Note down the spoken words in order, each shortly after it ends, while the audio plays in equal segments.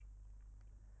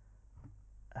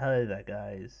Hello there,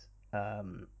 guys.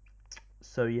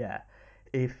 So yeah,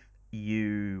 if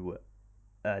you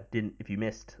if you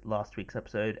missed last week's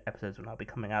episodes will now be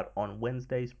coming out on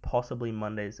Wednesdays, possibly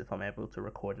Mondays if I'm able to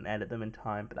record and edit them in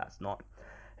time, but that's not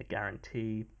a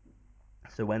guarantee.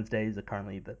 So Wednesdays are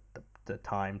currently the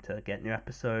time to get new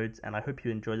episodes, and I hope you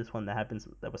enjoy this one. There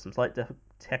were some slight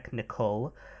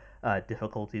technical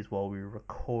difficulties while we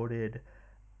recorded.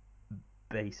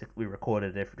 Basically,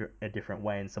 recorded a different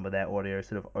way, and some of their audio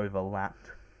sort of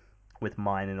overlapped with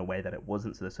mine in a way that it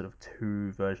wasn't. So there's sort of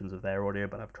two versions of their audio,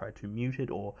 but I've tried to mute it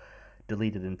or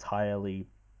delete it entirely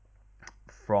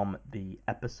from the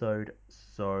episode.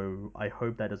 So I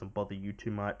hope that doesn't bother you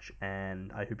too much,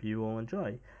 and I hope you all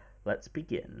enjoy. Let's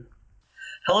begin.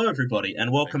 Hello, everybody,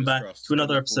 and welcome back to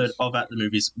another episode of At the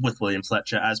Movies with William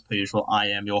Fletcher. As per usual,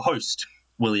 I am your host,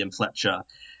 William Fletcher,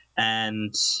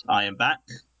 and I am back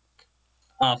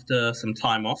after some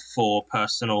time off for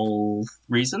personal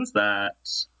reasons that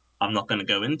I'm not going to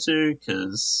go into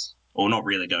or not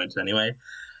really go into anyway,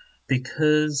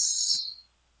 because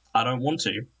I don't want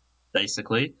to,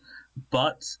 basically.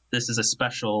 But this is a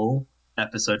special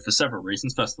episode for several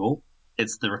reasons. First of all,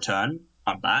 it's the return.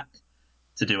 I'm back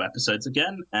to do episodes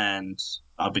again, and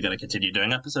I'll be going to continue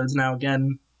doing episodes now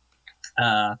again.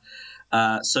 So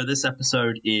this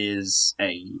episode is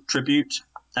a tribute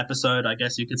episode, I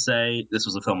guess you could say. This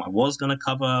was a film I was going to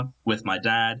cover with my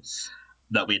dad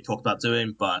that we had talked about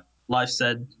doing, but life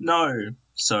said no,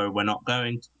 so we're not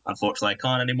going. Unfortunately, I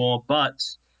can't anymore, but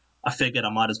I figured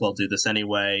I might as well do this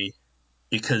anyway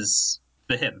because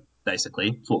for him,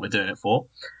 basically, it's what we're doing it for.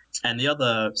 And the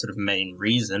other sort of main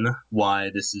reason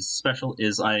why this is special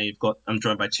is I'm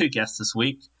joined by two guests this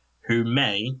week who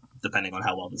may, depending on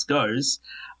how well this goes,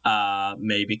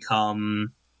 may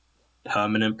become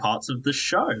permanent parts of the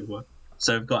show.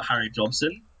 So we've got Harry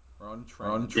Jobson. We're on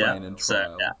train and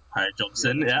trial. Harry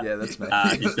Jobson, Yeah, that's me.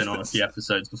 He's been on a few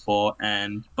episodes before,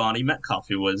 and Barney Metcalf,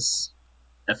 who was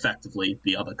effectively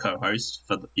the other co-host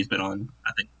he's been on,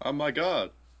 I think. Oh my god.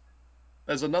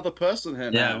 There's another person here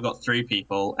now. Yeah, we've got three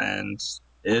people, and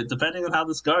depending on how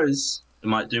this goes, we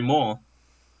might do more.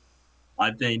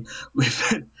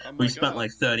 We spent like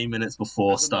 30 minutes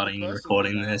before starting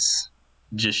recording this,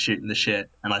 just shooting the shit,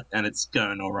 and it's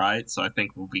going all right. So I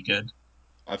think we'll be good.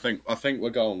 I think we're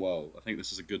going well. I think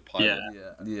this is a good pilot.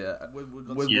 Yeah.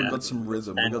 We've got some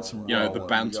rhythm. We've got some. The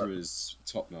banter is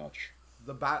top notch.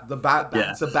 The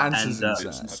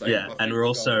banter's insane. And we're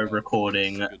also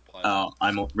recording.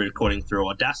 I'm recording through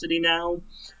Audacity now.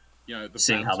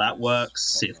 Seeing how that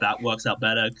works, see if that works out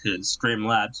better, because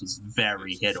Streamlabs was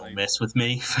very hit or miss with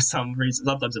me for some reason.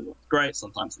 Sometimes it worked great,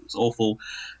 sometimes it was awful.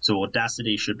 So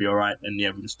Audacity should be alright, and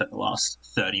we just spent the last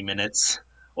 30 minutes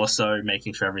or so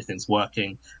making sure everything's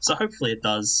working. So hopefully it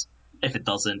does. If it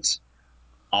doesn't,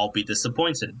 I'll be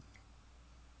disappointed.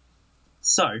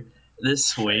 So,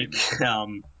 this week,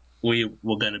 we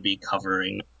were going to be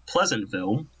covering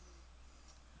Pleasantville,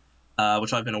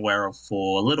 which I've been aware of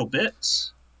for a little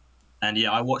bit. And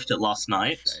yeah, I watched it last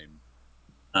night.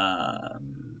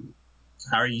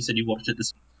 Harry, you said you watched it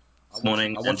this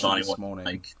morning, and Barney watched it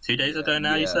like 2 days ago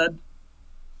now, you said?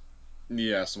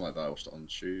 Yeah, something like that. I watched it on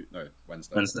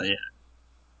Wednesday. Wednesday, yeah.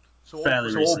 So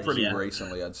all pretty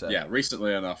recently, I'd say. Yeah,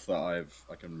 recently enough that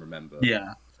I can remember.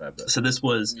 Yeah. So this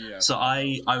was... So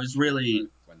I was really...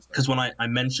 Because when I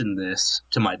mentioned this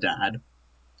to my dad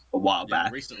a while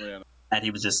back, and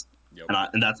he was just... Yep.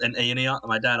 And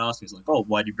my dad asked me, he's like, "Oh,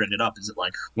 why do you bring it up? Is it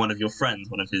like one of your friends,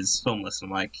 one of his film lists?" I'm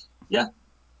like, "Yeah."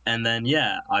 And then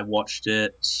I watched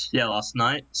it last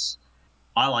night.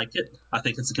 I like it. I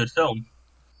think it's a good film.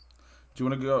 Do you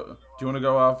want to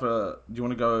go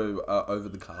over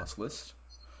the cast list?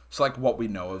 It's like what we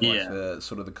know of the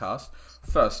sort of the cast.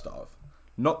 First off,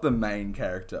 not the main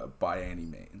character by any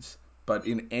means, but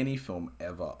in any film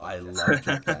ever, I love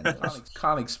Jeff Daniels.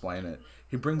 Can't explain it.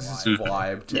 He brings this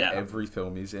vibe to every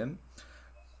film he's in.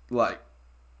 Like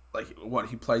what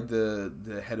he played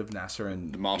the head of NASA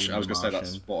in The Martian. I was gonna say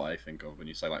that's what I think of when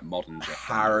you say like modern Jeff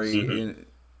Daniels.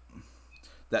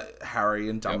 Harry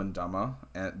in Dumb and Dumber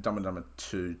and Dumb and Dumber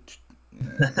 2.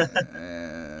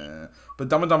 But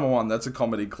Dumb and Dumber 1, that's a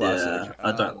comedy classic.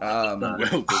 I don't.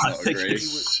 Will does not agree.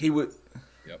 He would.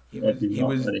 Yep. He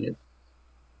was.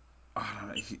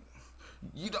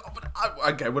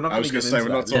 Okay, we're not going to get into that. We're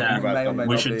not talking about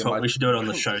we should do it on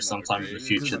the show sometime in the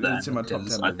future. Then it's in my top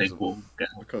 10 I think we'll get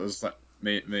because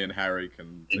me and Harry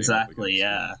can exactly.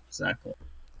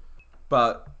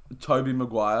 But Tobey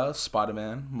Maguire,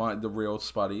 Spider-Man, the real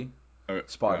Spidey,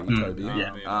 Toby.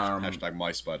 hashtag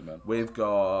my Spider-Man. We've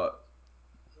got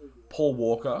Paul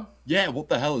Walker. Yeah, what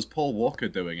the hell is Paul Walker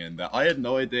doing in there? I had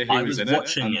no idea he I was was in it,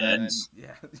 watching and it, then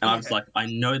Yeah, and I was like, I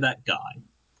know that guy.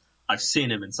 I've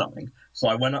seen him in something. So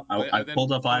I went up, I I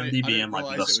pulled up I IMDb, didn't and like we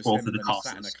realize got it was scroll him, through and the then he cast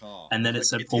sat in a list, car. and I then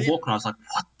was it like, said it's Paul him. Walker, and I was like,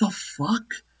 what the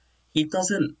fuck? He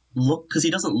doesn't look, because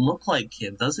he doesn't look like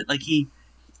him, does it? Like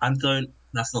I don't.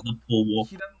 That's not the Paul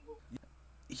Walker.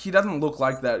 he doesn't look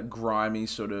like that grimy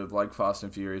sort of like Fast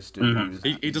and Furious dude. Mm-hmm.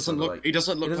 He He's doesn't sort of look like he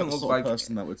doesn't he look like doesn't the look sort of like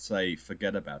person that would say,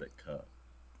 "Forget about it, Kurt."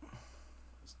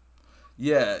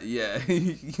 yeah yeah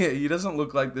yeah. He doesn't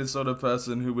look like this sort of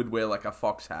person who would wear like a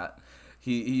fox hat.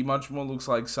 He much more looks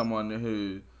like someone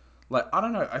who, like, I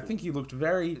don't know. I think he looked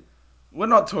very. We're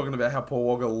not talking about how Paul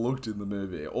Walker looked in the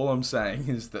movie. All I'm saying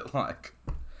is that like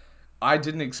I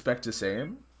didn't expect to see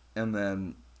him, and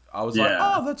then I was like, Yeah,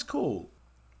 oh, that's cool.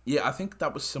 Yeah, I think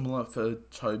that was similar for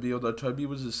Toby, although Toby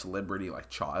was a celebrity like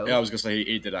Yeah, I child. was gonna say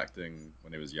he did acting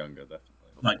when he was younger, definitely.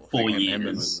 like I four think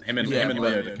years. Yeah, him and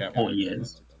Leo but DiCaprio 4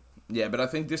 years. definitely. yeah, but I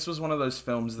think this was one of those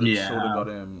films that sort of Yeah, got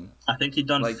him I think he'd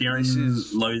done like this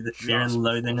is Fear and just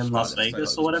Loathing before in Las Let's Spider-Man say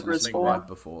Vegas or Toby. whatever This it's is like for. right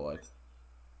before like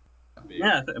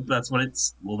Yeah, that's what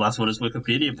it's. Well, that's what his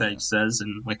Wikipedia yeah. page says,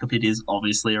 and Wikipedia is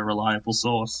obviously a reliable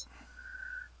source.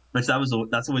 Which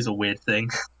that's always a weird thing.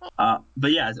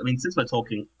 But yeah, I mean, since we're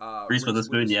talking Reese Reese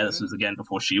Witherspoon, yeah, this was Witherspoon. again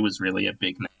before she was really a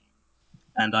big name,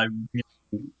 and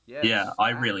Yeah, yeah,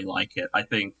 I that. really like it. I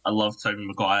think I love Tobey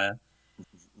Maguire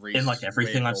in like Reese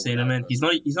everything really I've pulled it seen him out in. of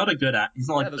it. He's not a good act. He's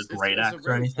not Yeah, like a great it's a actor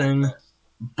or really tight anything, cast.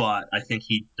 but I think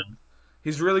he.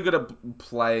 He's really good at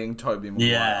playing Toby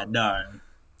Yeah, Maguire. no,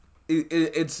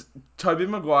 It's Toby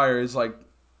Maguire is like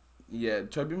yeah,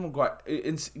 Toby Maguire.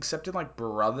 It's except in like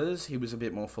Brothers, he was a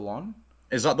bit more full on.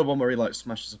 Is that the one where he like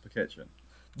smashes up a kitchen?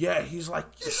 Yeah, he's like,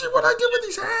 you see what I did with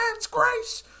these hands,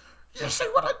 Grace? You see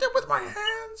what I did with my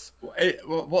hands?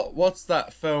 What's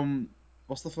that film?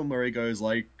 What's the film where he goes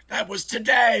like, "That was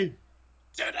today,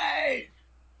 today"?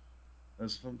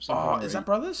 There's some film Oh, where is that he.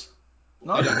 Brothers? I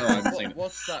No. don't know. I haven't seen it.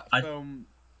 What's that I film?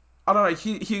 I don't know.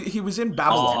 He was in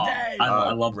That was Babylon I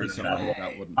today. loved him in recently. Babylon.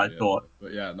 That wouldn't I be it. thought.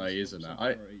 But yeah, no, he is in that. Have I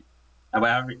you don't know.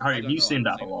 I seen haven't seen it.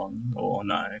 Babylon or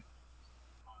no?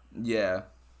 Yeah,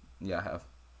 yeah, I have.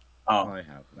 Oh, I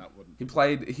have. That wouldn't He be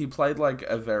the film. played like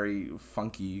a very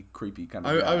funky, creepy kind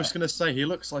of I guy. was gonna say he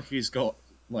looks like he's got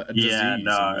like a yeah, disease in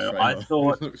the no. I trailer. He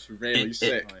thought looks really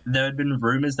sick. there had been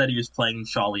rumors that he was playing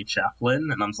Charlie Chaplin,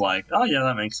 and I was like, oh yeah,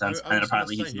 that makes sense. I And was gonna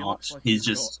apparently say he's he not. looks like He's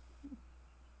he's got just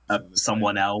in the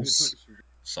someone trailer. He else. looks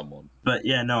someone. But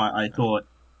yeah, no, I Uh, thought.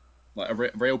 like a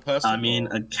real I person mean,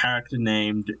 or a character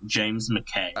named James Uh,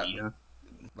 McKay.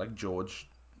 like George.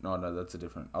 No, no, that's a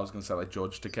different. I was gonna say like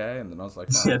George Takei, and then I was like,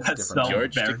 no, Yeah, that's a that's different spelled name.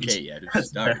 George very. Takei out of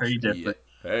That's very Starshed. Yeah. different.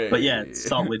 But yeah, to Hey.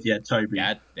 start with, yeah, Toby.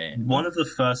 God damn. One of the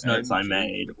first notes I'm I George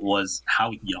made Takei. was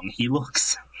how young he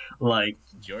looks. Like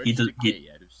he George does. Takei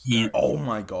out of Oh Starshed.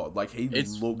 my god, like he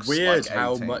It's looks weird like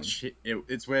how 18. much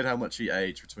it's weird how much he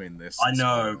aged between this I and know,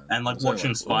 Spider-Man. and It like was only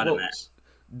watching like 4 Spider Well, Man. years.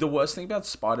 the worst thing about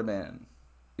Spider-Man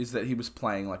is that he was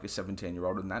playing like a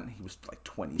 17-year-old in that, and he was like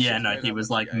Yeah, It's 27 no, weird he how was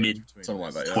much he like aged mid between something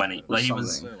like that. Yeah, 20. or Like he it was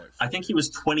was. something. only like I 4 think he was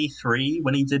years. 23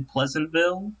 when he did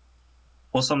Pleasantville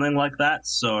or something like that.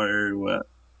 So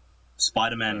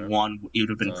Spider Man Uh, One, he would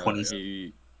have been 20.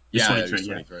 he He's yeah, he 23, was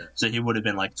yeah. 23. So he would have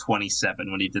been like 27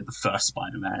 when he did the first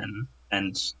Spider Man.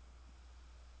 And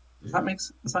does that work?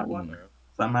 Mm. Sorry.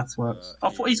 Does that maths works?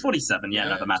 Oh, he's 47. Yeah, no,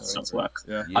 Yeah, the he's maths does 23. work.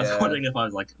 Yeah. I was Yeah, wondering if I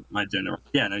was like, am I doing it?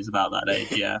 Yeah, no, he's about that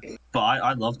age. Yeah, but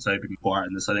I love Tobey Maguire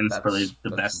in this. I think it's probably the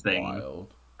that's best thing,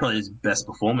 wild. probably his best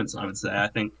performance. I would say. I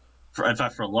think, in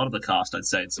fact, for a lot of the cast, I'd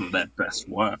say it's some of their best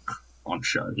work on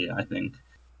show here. I think.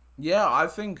 Yeah, I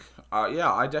think.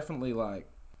 Yeah, I definitely like.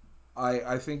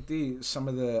 I think the some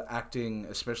of the acting,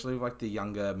 especially like the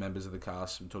younger members of the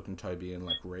cast, I'm talking Toby and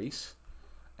like Reese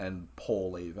and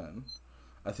Paul even.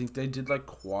 I think they did like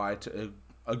quite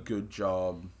a good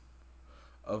job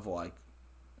of like,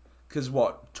 because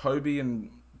what Toby and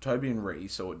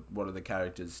Reese, or what are the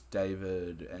characters,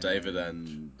 David David and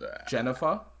and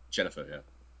Jennifer. Jennifer.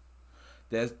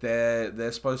 Yeah.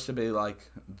 They're supposed to be like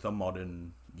the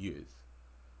modern youth.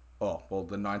 Oh well,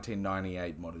 the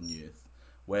 1998 modern youth.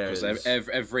 Because Whereas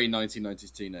every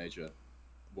 1990s teenager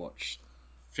watched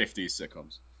 50s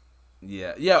sitcoms.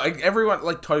 yeah, like everyone,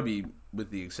 like Toby, with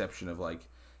the exception of like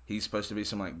he's supposed to be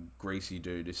some like greasy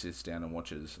dude who sits down and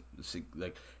watches.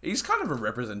 Like he's kind of a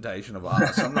representation of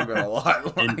us. I'm not gonna lie,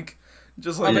 And like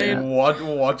just I like yeah, mean, what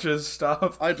watches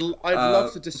stuff. I'd Uh,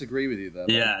 love to disagree with you there,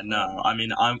 but yeah, no, I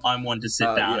mean, I'm one to sit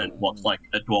down yeah, and watch like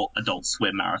Adult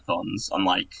Swim marathons on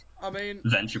like I mean,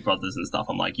 Venture Brothers and stuff.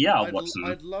 I'm like, yeah, I'll watch them,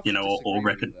 I'd love you to know, or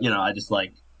disagree with you you there, know, I just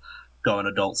like go on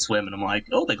Adult Swim and I'm like,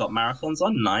 oh, they got marathons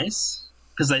on, nice.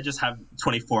 because they just have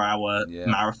 24-hour Yeah.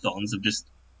 marathons of just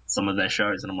some of their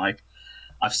shows, and I'm like,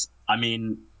 I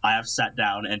have sat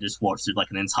down and just watched like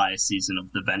an entire season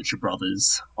of the Venture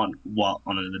Brothers on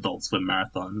an Adult Swim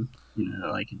marathon.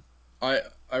 Like I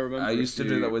I remember a used to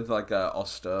do that few. with like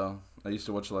Oster. I used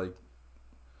to watch like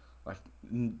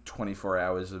 24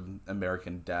 hours of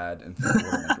American Dad and think,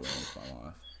 what am I doing with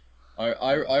my life?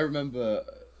 I remember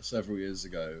several years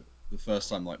ago, the first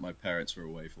time like my parents were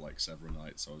away for like several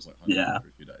nights. I was like home yeah, for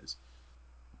a few days.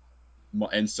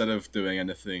 Instead of doing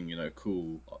anything,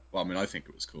 cool. Well, I mean, I think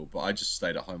it was cool, but I just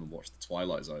stayed at home and watched the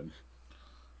Twilight Zone.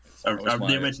 That was the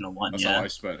my. original one. That's how Yeah, I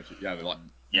spent. Yeah, like.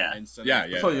 yeah. Yeah, I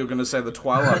yeah, thought yeah. you were going to say the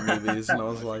Twilight movies, and I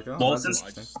was like, oh, Well, that's since I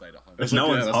interesting. just stayed at home. if no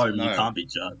one's that's home, you no. can't be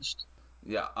judged.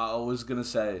 Yeah, I was going to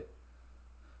say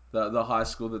the high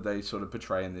school that they sort of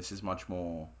portray in this is much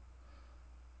more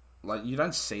like you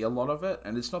don't see a lot of it,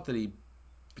 and it's not that he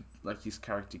like his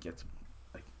character gets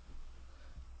like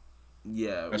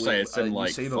yeah, I say it's in you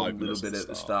like see it a 5 minutes little at bit the at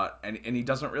the start. start, and he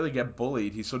doesn't really get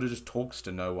bullied. He sort of just talks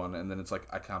to no one, and then it's like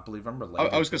I can't believe I'm I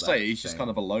related was to gonna say that he's just kind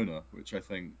thing, of a loner, which I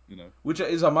think which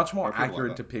is a much there more are people like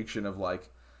accurate that. depiction of like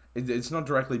it's not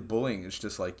directly bullying. It's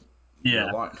just like you're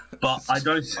Yeah, alone. but I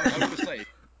don't. I was gonna say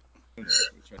which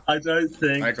I I think don't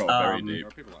I think. got very deep. There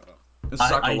are people like that. It's I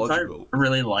don't psychological.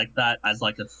 really like that as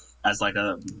like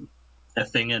a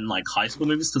thing in like high school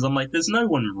movies, because I'm like, there's no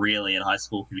one really in high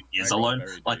school who is I got alone.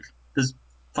 very Like, deep. there's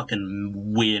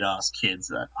fucking weird ass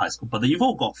kids at high school, but you've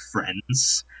all got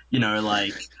friends.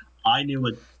 Like I knew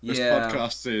it. This Yeah.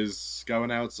 podcast is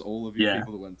going out to all of you Yeah,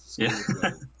 people that went to school yeah,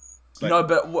 with Will. No,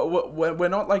 but we're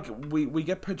not like we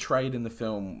get portrayed in the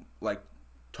film like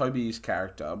Toby's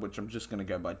character, which I'm just gonna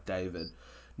go by David.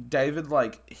 David,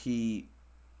 like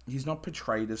he's not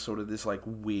portrayed as sort of this like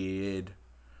weirdo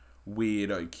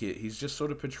kid. He's just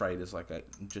sort of portrayed as like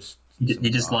he's he some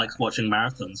just likes guy. watching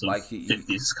marathons of Like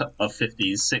fifties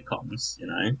sitcoms.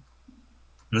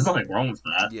 There's nothing wrong with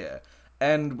that. yeah,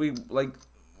 and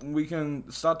we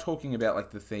can start talking about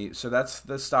like the theme. So that's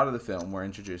the start of the film. We're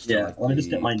introduced to Yeah, like let me just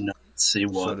get the my notes. See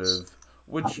sort what. of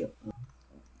which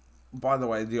by the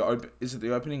way, is it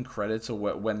the opening credits or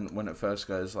when it first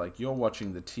goes like you're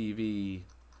watching the TV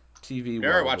You're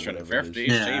world or watching whatever it is? 50s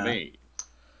Yeah, TV.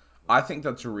 I think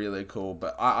that's really cool,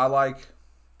 but I like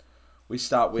we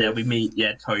start yeah, we with meet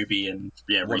Toby and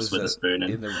what Reese is it Witherspoon,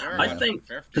 and in the You're I yeah. watching think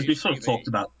because we've 50s sort of talked TV.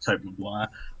 about Toby Maguire,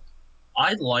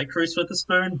 I like Reese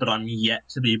Witherspoon, but I'm yet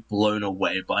to be blown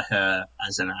away by her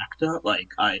as an actor. Like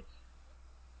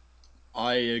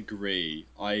I agree.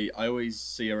 I always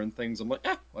see her in things. I'm like,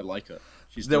 I like her.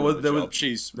 She's There doing was the there was job.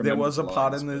 She's there remembered was the a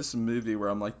part lines, in but this movie where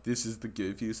I'm like, this is the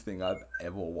goofiest thing I've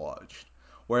ever watched.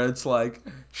 Where it's like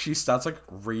she starts like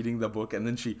reading the book and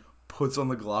then she puts on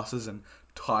the glasses and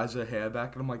ties her hair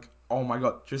back, and I'm like, oh my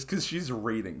god, just because she's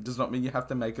reading does not mean you have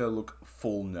to make her look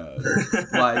full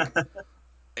nerd. Like oh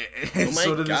it's my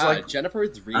sort of this like god, Jennifer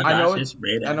is oh I reading. know gosh, it it's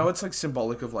I know reading. it's like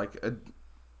symbolic of like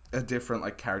a different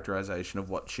like characterization of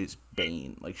what she's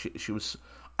been. Like she was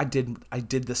I did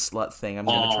the slut thing. I'm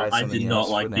gonna Oh, try I did something not else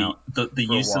for like now the for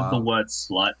a use of the while. word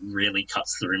slut really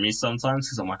cuts through me sometimes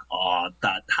because I'm like, oh,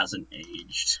 that hasn't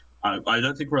aged. I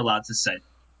don't think we're allowed to say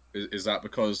Is that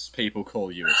because people call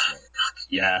you a slut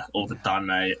yeah all the time,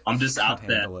 mate. I'm He just can't out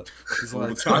there handle it. He's all the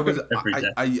like, I was, time? every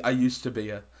day. I used to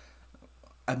be a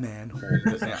man whore,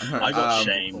 but now, no, I got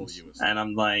People call shamed, you a and slut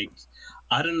I'm like,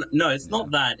 I don't. No, it's yeah.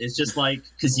 not that. It's just like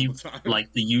because all the you time.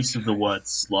 like the use of the word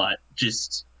slut,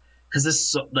 just because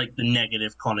there's like the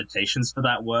negative connotations for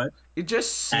that word, It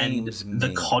just and seems the mean.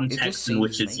 It just context in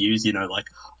which seems it's mean. used. Like,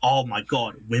 oh my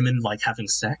god, women like having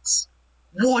sex.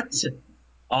 What?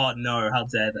 Oh no, how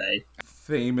dare they?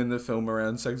 Theme in the film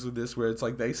around sex with this, where it's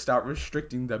like they start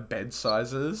restricting the bed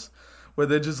sizes, where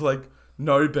they're just like,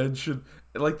 no bed should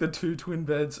like the two twin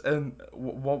beds, and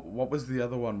what was the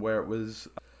other one where it was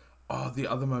the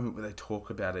other moment where they talk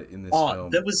about it in this Oh, film,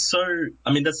 that was so.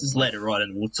 I mean, this is like later on,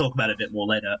 and we'll talk about it a bit more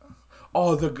later.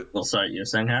 the Oh, sorry, you're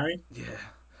saying Harry? yeah.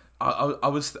 I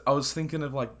was thinking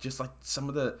of like just like some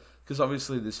of the because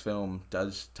obviously this film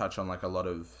does touch on like a lot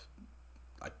of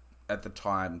like at the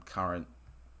time current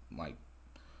like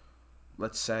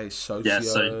let's say Yeah. So yeah.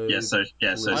 socio So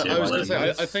yeah. political I was gonna say Socio-political. I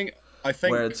ideas think I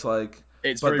where think it's like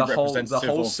it's but very the representative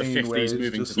whole of the scene where 50s it's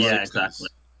moving to just the Yeah, like exactly. 60s.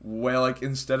 where like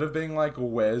instead of being like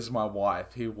where's my wife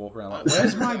he walk around like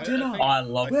where's my I dinner Oh, think I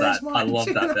love I think where's that. I my love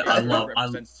that dinner bit. it's very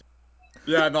representative.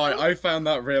 Yeah, no, I found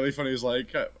that really funny. It's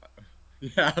like,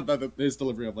 yeah, his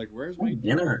delivery of like, "Where's my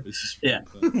dinner?" dinner. It's just Yeah.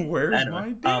 really funny. where's Anyway, my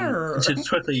dinner to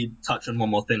quickly touch on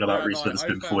one more thing about Yeah, no, Reese I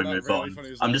Witherspoon before we found that move really on. funny.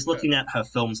 It's I'm like, just looking at her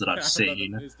films that I've yeah,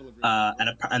 seen, his delivery of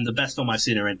like, and the best film I've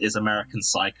seen her in is American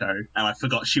Psycho, and I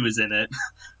forgot she was in it.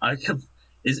 I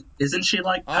Isn't she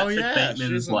like Oh Patrick yeah, Bateman's?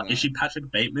 she's in Like, is that. she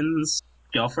Patrick Bateman's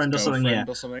girlfriend or something? Yeah. Girlfriend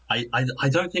or something. I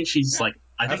don't think she's Yeah. like.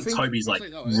 I I think think Toby's like Honestly,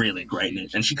 no, I really think great in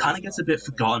it, and she she kind plays of it gets a up. bit I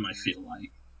think forgotten. I feel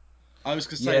like. I was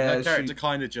gonna say her yeah, character she.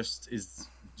 kind of just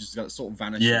sort of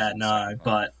vanishes Yeah, in the no, second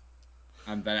half, but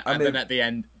I and then mean, at the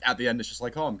end, it's just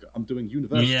like, oh, I'm doing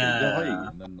university, yeah, yay,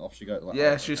 and then off she goes. Like,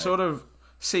 yeah, oh, she okay. sort of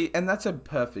see, and that's a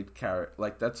perfect character.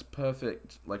 Like that's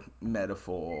perfect, like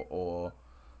metaphor or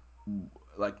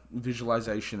like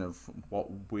visualization of what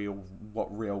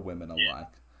real women are like.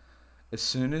 As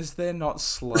soon as they're not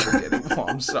slutty anymore,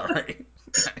 I'm sorry.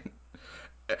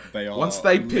 They Once are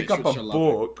they pick up a literature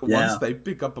loving. book, yeah.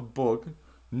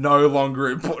 no longer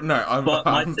important. No, But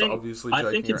my I'm thing, obviously I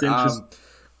think joking. it's interesting.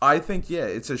 I think yeah,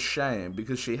 it's a shame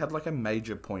because she had like a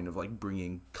major point of like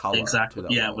bringing color to Exactly.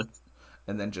 the Yeah, world, with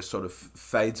and then just sort of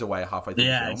fades away halfway through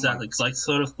the yeah, film. Like exactly. Because I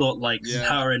sort of thought like Yeah,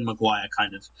 her and Maguire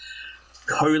kind of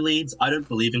co-leads. I don't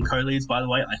believe in co-leads, by the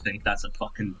way. I think that's a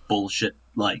fucking bullshit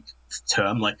like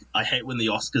term. Like I hate when the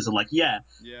Oscars are like, yeah,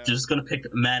 yeah, just gonna pick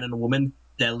a man and a woman,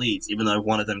 they're leads, even though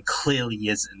one of them clearly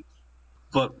isn't.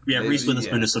 But yeah, Reese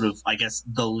Witherspoon is sort yes, of, I guess,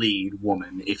 the lead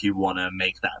woman, if you want to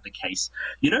make that the case.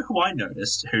 You know who I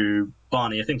noticed, who,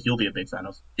 Barney, I think you'll be a big fan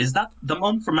of, is that the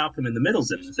mom from Malcolm in the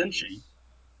Middle's in it, isn't she?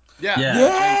 yeah, Yeah, yeah.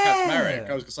 Jane Katzmarek.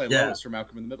 I yeah. was gonna say yeah. Lois from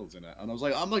Malcolm in the Middle's in it, and I was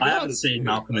like, oh my I god, haven't it's seen you.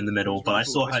 Malcolm in the It Middle, was but really I cool.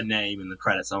 saw her name in the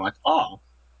credits. I'm like, oh,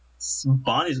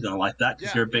 Barney's going to like that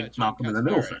because Yeah, you're a yeah, big Jane Malcolm in the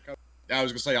Middle fan. Katzmarek. I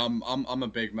was gonna say I'm a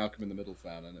big Malcolm in the Middle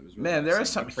fan, and it was really Man, nice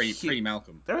seeing her pre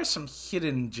Malcolm. there are some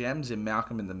hidden gems in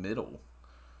Malcolm in the Middle.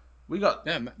 We got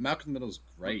Yeah, Malcolm in the Middle's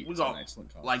great. we It's an got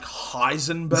excellent like cast.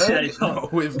 Yeah, you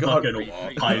Heisenberg. We've got. fucking Pretty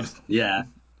high. good. Yeah,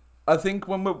 I think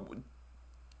when we're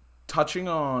touching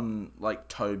on like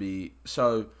Toby,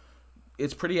 so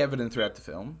it's pretty evident throughout the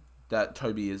film that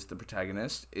Toby is the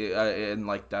protagonist, and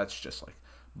like that's just like.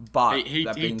 He But he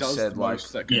that he being does said, the like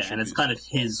most that yeah, and it's contributes kind to of the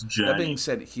plot. his that being journey.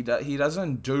 said, he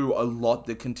doesn't do a lot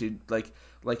that continue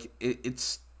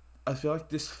it's. I feel like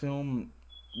this film.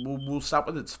 We'll start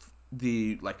with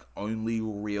the like only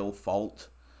real fault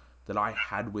that I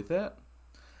had with it,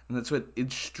 and that's what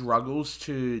it struggles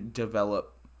to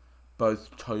develop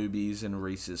both Toby's and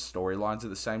Reese's storylines at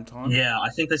the same time. Yeah, I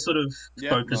think they sort of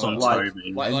Yeah, focus no, on I agree.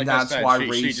 Toby. And Like I that's said, why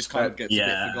she Reese just kind of gets a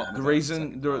bit Yeah, forgotten the about in the reason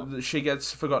second half. she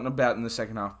gets forgotten about in the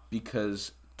second half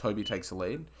because Toby takes the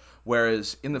lead,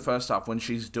 whereas in the first half when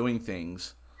she's doing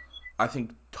things, I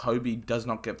think Toby does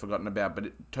not get forgotten about,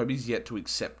 but Toby's yet to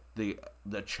accept the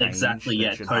change exactly. that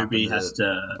Yeah, should happen Toby has to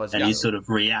to, and Yeah, he's Pleasantville. sort of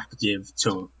reactive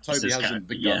to Toby his hasn't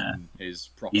character. Yeah, begun his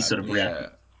proper he's sort of evolution. Yeah,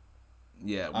 reacting.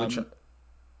 yeah, which Um,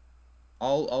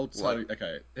 I'll tell like you.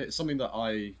 Okay, it's something that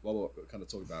we're kind of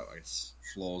talking about, I guess,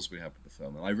 flaws we have with the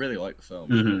film, and I really like the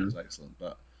film. I thought it Mm-hmm. was excellent,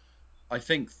 but I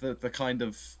think that the kind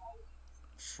of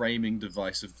framing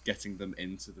device of getting them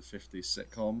into the '50s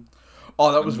sitcom,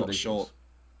 oh that I'm was not sure.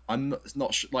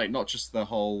 ridiculous. Like not just the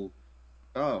whole.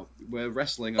 Oh, we're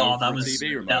wrestling Oh, over a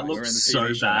TV that remote. We're looks in the so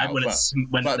TV show bad now, when but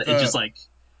when but it just the like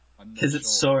I'm not because it's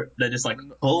sure. so they're just like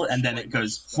I'm pull not and sure. then it Like not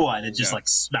goes just the whoa and it whole. just like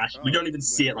smash. We Oh, don't even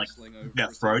see we're it like wrestling over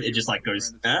get a thrown. TV It just remote. like We're goes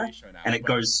in the TV show now,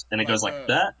 and it goes like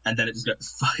that and then it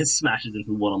just fucking smashes into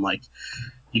the wall. I'm like,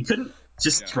 you couldn't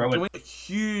just yeah. throw it. Doing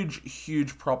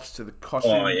huge props to the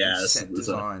Oh costume and yeah, set it's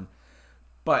a, design,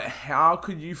 but how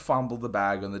could you fumble the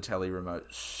bag on the telly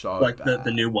remote so like the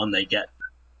bad? new one they get.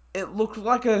 It looked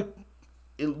like a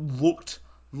it looked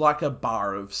like a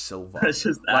bar of silver. It's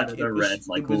just Like added a red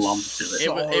it like was lump to it.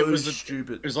 It so was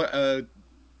stupid. like a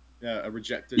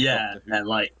rejected Yeah, Doctor Who and card.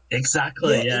 like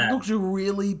exactly Yeah, it yeah. looked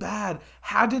really bad.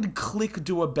 How did Click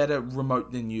do a better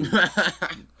remote than you?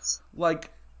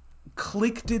 Like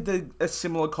Click did a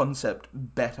similar concept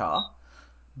better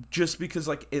just because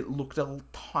like it looked a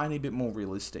tiny bit more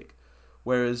realistic.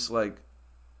 Whereas like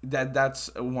that's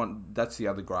the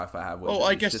other gripe I have with Well,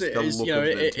 it. I It's guess just it the is. look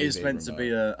of the It is TV meant to be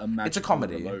remote. a It's a magical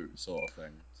comedy. remote sort of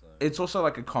thing. So It's also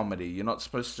like a comedy. You're not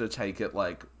supposed to take it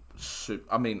like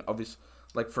I mean, obviously,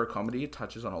 like for a comedy, it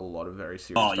touches on a lot of very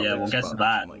serious Oh yeah, we'll topics. get to But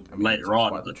that like, I mean, later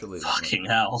on. quite But literally, isn't it? fucking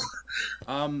hell.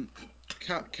 um,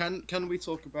 can we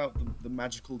talk about the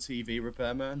magical TV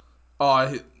repairman?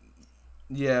 Oh,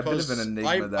 yeah, a bit of an Because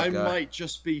enigma that I guy. might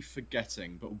just be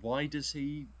forgetting, but why does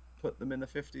he put them in a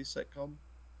 '50s sitcom?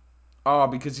 Oh,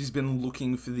 because he's been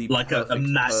looking for the Like a perfect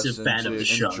massive person fan of the to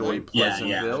show. enjoy Yeah, I might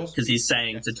yeah. Pleasantville. just Because be he's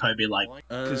saying to forgetting. Toby, like, Why?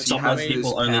 Because he sometimes has I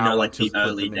this people only know power like to the put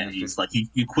early them in the days. 50. Like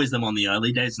you quiz them on the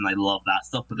early days and they love that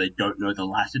stuff, but they don't know the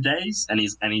latter days. And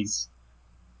he's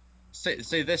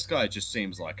see this guy just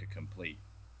seems like a complete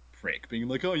prick, being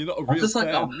like, "Oh, you're not a I'm real just like,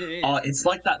 fan." it's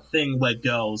like that thing where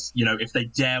girls, you know, if they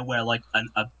dare wear like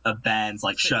a band's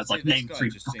like shirts, like See this name guy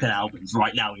three just fucking seems like a albums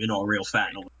right now, you're not a real fan.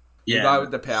 prick. The Yeah, guy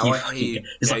with the he power, fucking he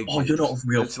he's like, oh, you're not a gives.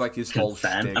 real It's like his fucking whole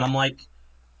fan, shtick. and I'm like,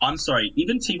 I'm sorry,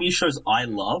 even TV shows I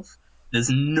love, there's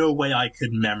no way I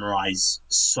could memorize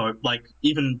like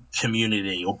even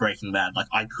Community or Breaking Bad. Like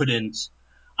I couldn't.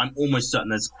 I'm almost certain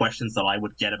there's questions that I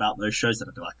would get about those shows that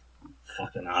I'd be like,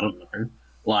 fucking, I don't know.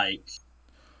 Like,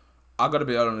 I gotta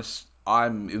be honest,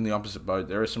 I'm in the opposite boat.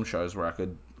 There are some shows where I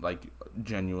could like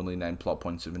genuinely name plot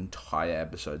points of entire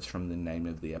episodes from the name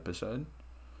of the episode.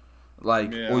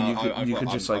 Like, Yeah, or you could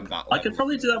just I'm like that I could level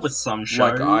probably for do that those. with some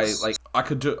like shows. I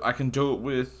could do I can do it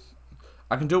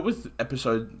with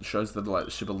episode shows that are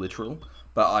like super literal,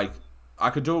 but I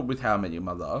could do it with How I Met Your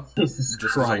Mother, Jesus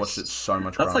just because I watched it Christ, so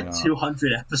much that's growing like up.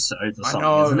 200 episodes or I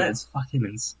something, isn't it? know. It's fucking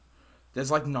insane. There's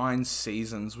like 9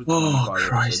 seasons with Oh 25 episodes a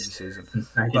Christ, season, it's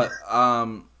insane. but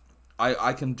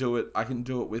I can do it. I can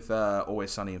do it with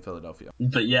Always Sunny in Philadelphia.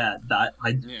 But yeah,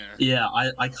 Yeah,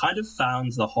 I kind of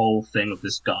found the whole thing of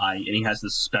this guy, and he has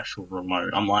this special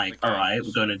remote. I'm like, the all right, we're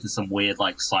cameras. going into some weird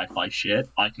like sci-fi shit.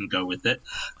 I can go with it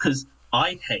because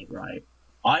I hate right.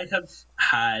 I have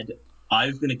had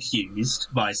I've been accused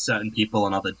by certain people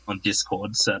on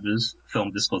Discord servers,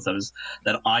 film Discord servers,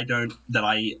 that I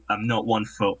am not one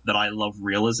for that I love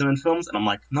realism in films, and I'm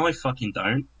like, no, I fucking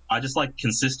don't. I just like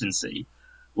consistency.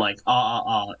 Like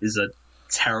RRR is a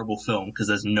terrible film because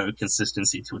there's no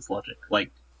consistency to its logic.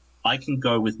 Like, I can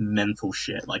go with mental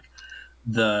shit. Like,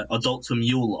 the Adult Swim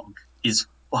Yule log is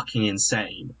fucking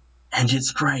insane. And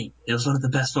it's great. It was one of the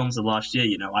best films of last year,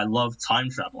 you know. I love time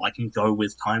travel. I can go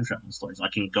with time travel stories. I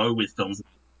can go with films.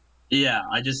 Yeah,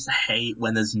 I just hate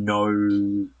when there's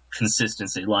no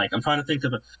consistency. Like, I'm trying to think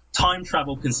of a time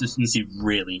travel consistency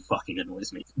really fucking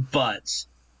annoys me. But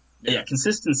yeah, Yeah,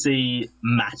 consistency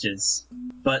matters.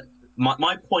 But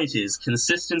my point is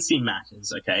consistency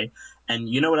matters, okay? And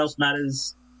you know what else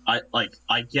matters? I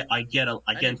get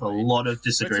into a anyway, lot of we're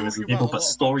disagreements talking with about people, a but lot of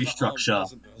films story that aren't structure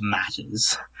Pleasantville.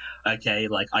 matters. Okay?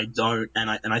 Like I don't and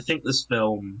I think this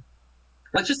film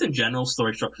like just in general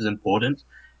story structure is important.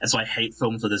 And so I hate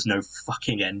films where there's no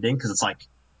fucking ending because it's like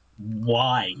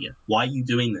why? Why are you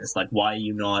doing this? Like why are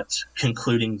you not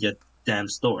concluding your damn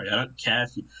story? I don't care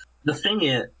if you the thing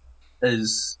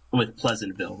is with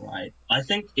Pleasantville, right? I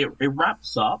think it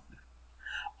wraps up.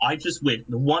 I just wish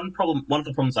one of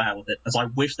the problems I have with it is I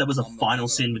wish there was a I'm not final bothered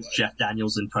scene either with way. Jeff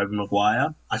Daniels and Tobey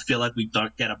Maguire. I feel like we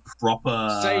don't get a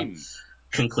proper Same.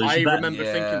 conclusion I to that. remember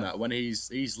thinking Yeah. that when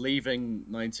he's leaving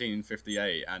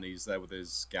 1958 and he's there with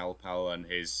his gal pal and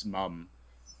his mum,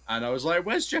 and I was like,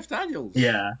 "Where's Jeff Daniels?"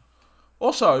 Yeah,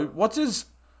 Also, what does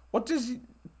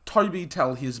Toby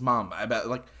tell his mum about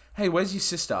like, hey, where's your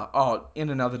sister? Oh,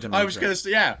 in another I was gonna dimension.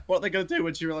 say, yeah, what are they gonna do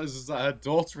when she realizes that her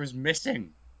daughter is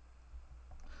missing?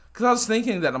 Because I was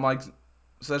thinking that I'm like,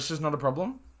 so that's just not a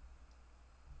problem.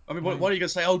 I mean, Like, what are you gonna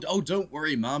say? Oh, don't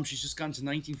worry, mom. She's just gone to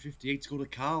 1958 to go to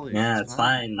college. yeah, It's it's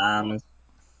fine. fine, What? man. It's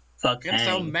You're gonna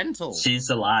sound okay. mental. She's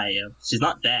alive. She's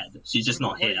not dead. She's I just mean,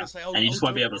 not what are here, you gonna say? and you Oh, just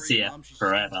won't be don't able to worry, see it mom. She's just gone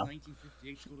to forever.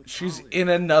 1958 to go to she's in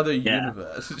college. another Yeah.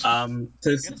 universe. You're gonna sound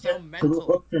To mental.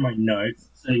 look through my notes,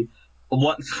 so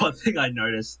one thing I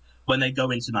noticed when they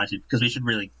go into 90, because we should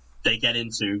really, they get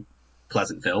into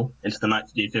Pleasantville, into the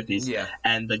 1950s, Yeah.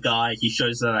 and the guy, he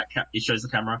shows the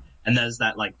camera, and there's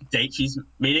that, like, date she's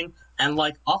meeting, and,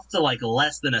 like, after, like,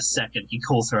 less than a second, he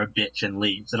calls her a bitch and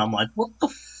leaves, and I'm like, what the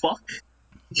fuck?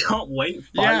 You can't wait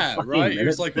 5 Yeah, fucking right. He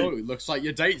was minutes like, to "Oh, it looks like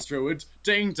your date's ruined."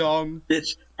 Ding dong,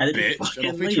 bitch, and then he bitch, and fucking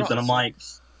off he leaves, and I'm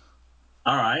trots.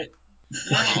 like, alright,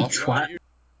 fucking Yeah, twat. right.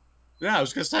 Yeah, I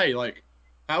was gonna say, like,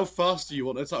 how fast do you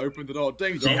want her to open the door?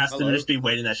 Ding She dong, has to hello. just be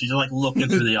waiting there. She's just like looking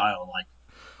through the aisle, like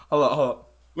Hello.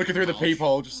 Looking through the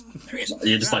peephole, just.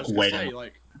 you're just Yeah, I like was gonna waiting. say,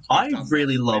 like, I damn,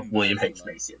 really that's love been there, William done H that.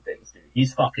 Macy and things, dude.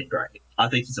 He's fucking great. I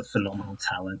think he's a phenomenal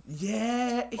talent.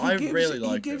 Yeah, I really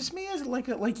like gives him. me as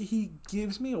like he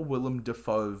gives me a Willem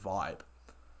Dafoe vibe.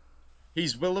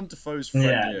 He's Willem Dafoe's Yeah,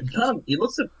 friendlier he kind cousin. of he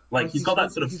looks like Like he's got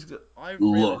that sort of he's got I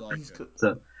really look. like he's him. got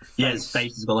So yeah, his face.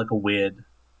 face has got like a weird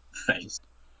face.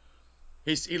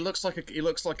 He looks like a Yeah,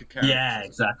 caricature.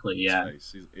 exactly. His Yeah,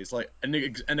 face. It's like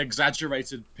an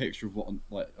exaggerated picture of what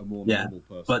like a more yeah. normal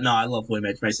person But no, would I look love like.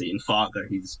 William H Macy in Fargo.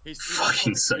 He's He looks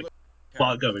fucking like so. he looks like a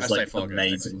Fargo caricature. I is say like Fargo's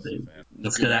amazing, excellent dude. for him.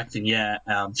 It's Good good acting. acting.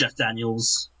 Yeah, Jeff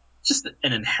Daniels, just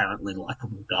an inherently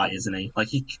likable guy, isn't he? Like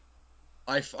he.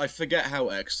 I forget how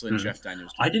excellent Mm. Jeff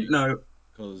Daniels I can didn't be know.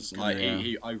 because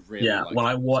Yeah. I really Yeah, like when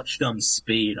I him as watched well.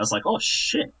 Speed, I was like, oh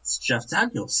shit, it's Jeff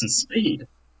Daniels in Speed.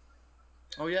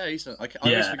 Oh yeah, I always Yeah,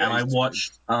 forget and I he's in Speed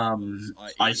watched.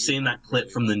 because I've seen I that clip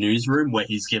really from the like him. newsroom where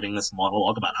he's giving this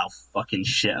monologue about how fucking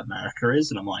shit America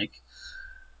is, and I'm like,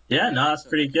 yeah, no, Yeah, that's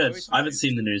pretty I good. always I forget haven't he's in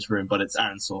seen the Speed. newsroom, but it's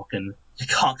Aaron Sorkin. You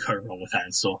can't go wrong with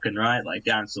Aaron Sorkin, right? Like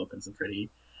Aaron Sorkin's a pretty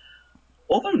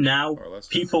Although now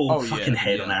people Oh, fucking yeah,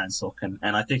 hate on yeah. Aaron Sorkin,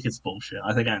 and I think it's bullshit.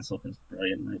 I think Aaron Sorkin's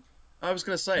brilliant, mate. I was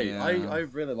gonna say, Yeah. I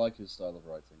really like his style of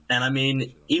writing. And I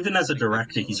mean, even as a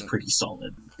director, People he's don't. pretty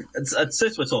solid.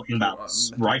 Since we're talking about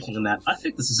writing and that, I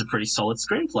think this is a pretty solid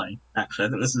screenplay. Actually, I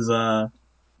think this is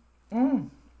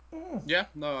Yeah,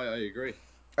 no, I agree.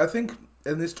 I think,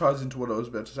 and this ties into what I was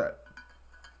about to say,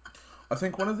 I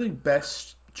think one of the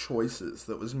best choices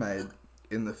that was made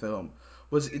in the film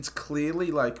was it's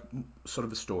clearly like sort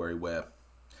of a story where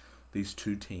these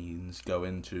two teens go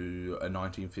into a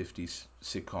 1950s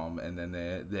sitcom and then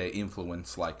their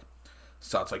influence like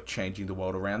starts like changing the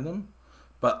world around them.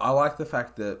 But I like the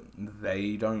fact that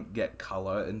they don't get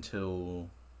color until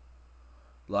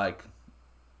like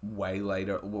way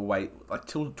later, like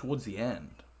till towards the end.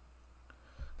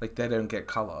 Like they don't get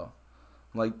color,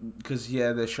 like because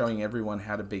yeah, they're showing everyone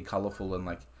how to be colorful and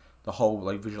like the whole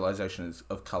like visualization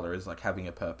of color is like having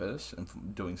a purpose and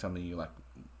doing something you like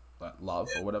love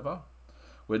or whatever.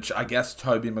 Which I guess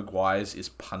Toby Maguire's is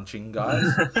punching guys,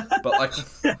 but like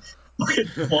fuck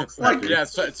that like dude. Yeah,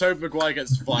 so Tobey Maguire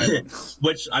gets violence.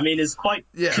 Which I mean is quite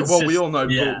yeah. Well, we all know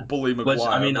yeah. Bully Which Maguire,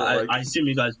 I mean, but like I assume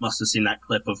you guys must have seen that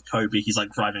clip of Toby. He's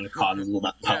like driving a car, and there's all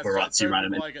that Yeah, paparazzi Tobey around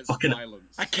him, and Maguire gets fucking.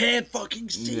 violence. I can't fucking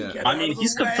see. Yeah. Get I out mean, of the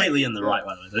he's completely way. in the right,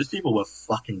 by the way. Those people were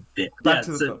fucking dick. Back Yeah,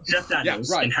 to the so film. Jeff Daniels,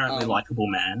 Yeah, right. inherently likable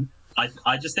man.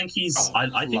 I just think Oh,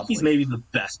 I think he's lovely. maybe the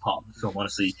best part of the film.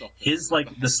 Honestly, Stop it. his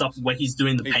like the stuff where he's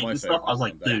doing the He's my painting stuff. favourite I was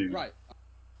like, man, Dan. dude,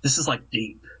 this is like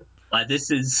deep. Like this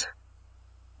is.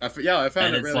 I found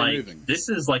And it it's really like moving. this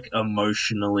is like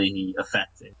emotionally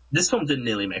affecting. This film didn't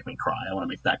nearly make me cry. I want to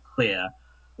make that clear,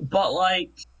 but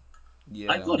like I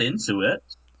Yeah, got into it.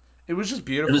 it was just It was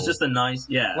beautiful. just a nice,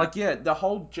 yeah. Like yeah, the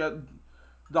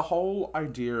whole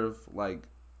idea of like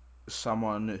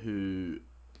someone who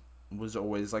was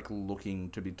always like looking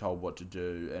to be told what to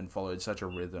do and followed such a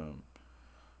rhythm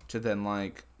to then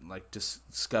like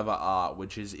discover art,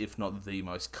 which is if not the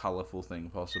most colorful thing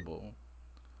possible.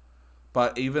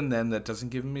 But even then, that doesn't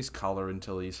give him his color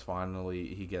until he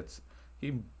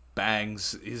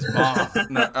bangs his mom.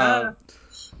 No,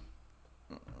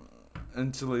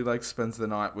 until he like spends the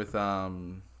night with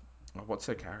what's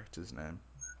her character's name?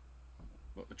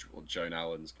 What Joan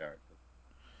Allen's character.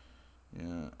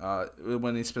 Yeah,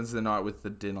 when he spends the night with the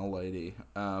dinner lady.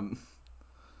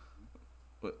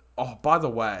 Oh, by the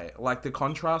way, like the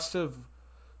contrast of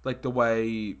like the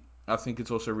way I think it's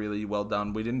also really well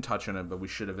done. We didn't touch on it, but we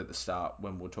should have at the start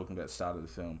when we were talking about the start of the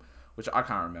film, which I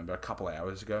can't remember, a couple of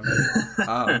hours ago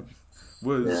maybe.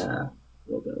 Was Yeah.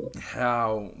 A little bit.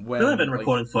 how We've only been when like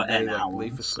recording for they an like hour,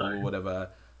 leave for so school or whatever,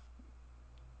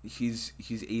 he's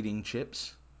eating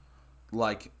chips,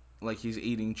 like he's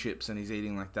eating chips and he's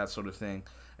eating like that sort of thing.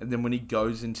 And then when he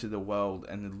goes into the world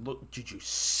and then look, did you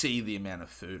see the amount of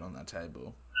food on that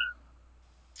table?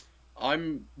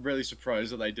 I'm really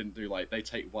surprised that they didn't do like they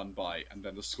take one bite and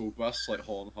then the school bus like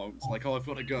horn honks like, oh, I've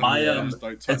got to go, I and they Yeah. just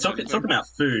don't it's touch talking anything. about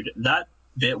food. That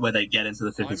bit where they get into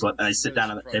the 50s and they sit Really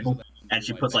down at the surprised that table they didn't and do,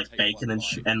 she like, puts they like take bacon one and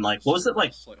bite and then like the what was school it like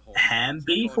bus like horn ham honks like,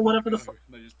 beef oh, or I've got to whatever the go, fuck?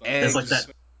 and they just don't. There's like that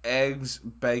Eggs,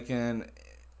 bacon,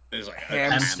 There's like a ham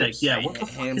ham ham steak. Yeah, steak. what the fuck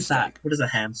ham is that? steak. What is a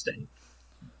ham steak?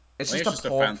 It's I think just it's a just a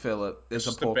pork fillet. It's There's a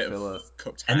just a pork bit of fillet.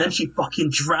 cooked And then ham. she fucking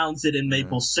drowns it in Yeah.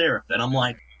 maple syrup, and I'm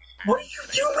like, what are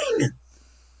you doing?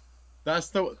 That's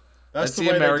the That's the the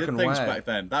way they did American things way. back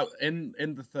then. That in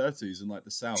the 30s in like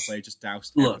the South, they just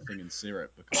doused Look, everything in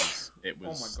syrup because it Oh my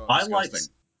was god. I like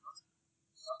disgusting.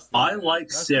 I like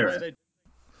That's the way syrup, they.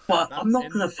 but That I'm not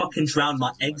in gonna the fucking drown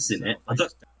my 30s in like the eggs in it.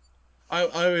 South, I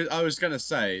they don't just. I was gonna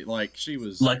say like she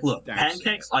was like look dousing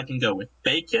pancakes. it. I can go with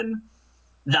bacon.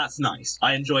 That's nice.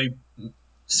 I enjoy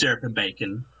syrup and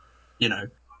bacon, you know.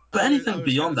 But I anything was gonna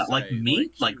beyond that, like say like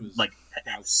meat, she was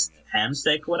dousing it. ham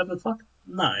steak or whatever the fuck,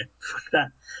 no, fuck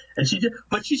that. And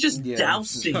she's just Yeah.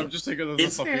 dousing I'm it. just thinking of the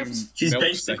It's fucking she's milk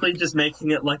basically steak. just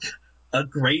making it like a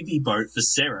gravy boat for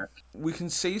syrup. We can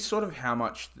see sort of how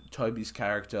much Toby's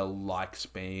character likes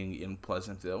being in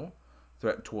Pleasantville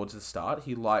towards the start.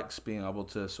 He likes being able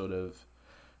to sort of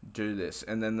do this.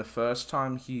 And then the first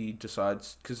time he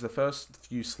decides, because the first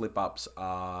few slip ups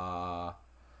are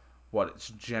what? It's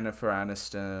Jennifer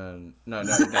Aniston. No,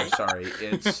 sorry.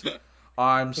 It's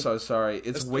I'm so sorry.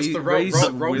 It's It's the Reese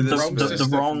wrong The Witherspoon. sister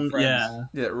from wrong, Friends.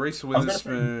 yeah. Yeah, Reese I was gonna say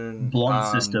Witherspoon.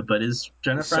 blonde sister, but is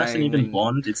Jennifer Aniston even Saying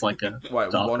blonde? It's like a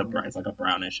wait, darker brown. It's like a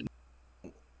brownish.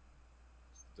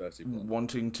 Dirty blonde.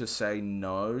 wanting to say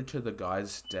no to the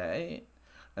guy's date,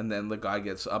 and then the guy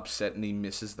gets upset and he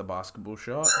misses the basketball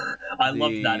shot. I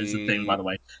love that as a thing, by the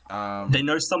way. Um, They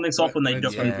know something's off when they When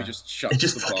don't. Toby yeah, just It shuts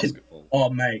just the fucking. basketball. Oh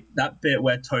mate, that bit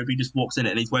where Toby just walks in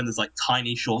and he's wearing this like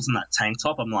tiny shorts and that tank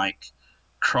top. I'm like,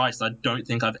 Christ, I don't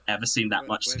think I've ever seen that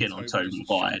much When skin on Toby Tobey just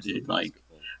Maguire, shoots the dude. Like,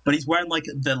 basketball. but he's wearing like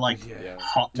the Yeah.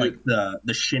 hot like Dude.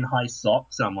 the shin high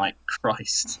socks. And I'm like,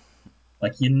 Christ,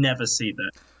 like you never see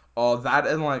that. Oh, that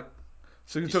and like,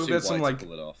 so you can He's talk too about some white to like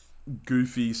pull it off.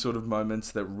 goofy sort of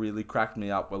moments that really cracked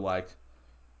me up. Were like,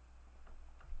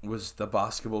 was the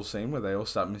basketball scene where they all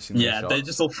start missing their Yeah, they shots.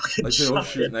 just all fucking Like they all shot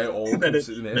shoot and it. they all And then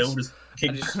they all miss. just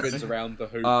And he spins around the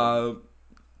hoop.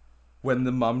 When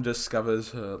the mum discovers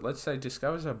her, let's say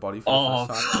discovers her body for the Oh,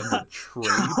 first time, and the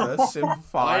tree bursts in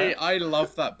fire. I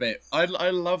love that bit. I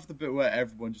love the bit where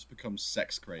everyone just becomes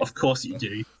sex crazy. of course you do,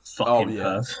 you Oh fucking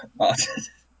yeah, perv.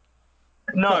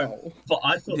 No, but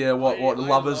I thought. yeah. What I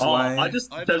Lovers love- Lane? There's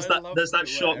that love there's the that bit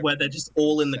shot where they're everyone just becomes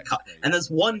all in the sex car, crazy. and there's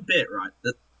one bit right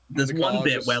that there's the one car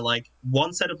bit just- where like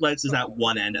one set of legs is at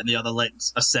one end and the other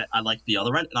legs are set at like the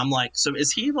other end, and I'm like, so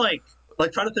is he like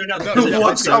trying to figure out No, because yeah,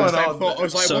 What's I had the going same on thought. I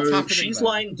was like, so what's happening she's there?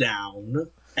 lying down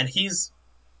and he's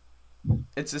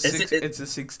It's a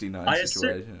 69 I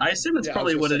situation. assume it's Yeah, I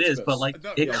probably was what gonna it say, is, but like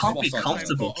no, it yeah, can't spot be on.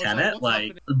 comfortable, I was can like, it? what's Like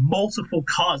happening? multiple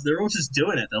cars, they're all just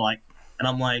doing it. They're like, and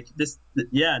I'm like, this,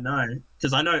 yeah, no,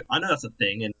 because I know that's a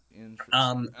thing, and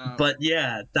Interesting. but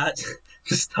yeah, that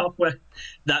the stuff where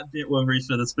that bit where Reese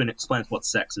Witherspoon explains what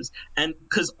sex is, and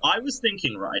because I was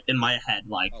thinking right in my head,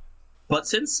 like, but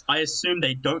since I assume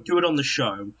they don't do it on the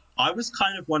show, I was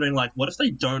kind of wondering, like, what if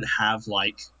they don't have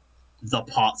like the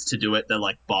parts to do it? They're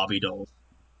like Barbie dolls.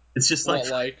 It's just like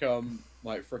like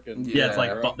freaking yeah, it's like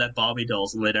Yeah. they're Barbie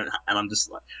dolls, and they don't. And I'm just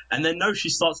like, and then no, she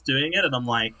starts doing it, and I'm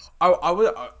like, I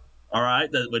would. all right,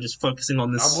 we're just focusing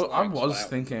on this. I was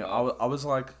thinking. I was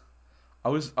like. I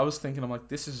was thinking. I'm like,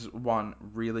 this is one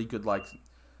really good like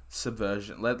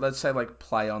subversion. Let's say like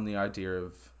play on the idea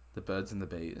of the birds and the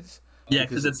bees. Yeah,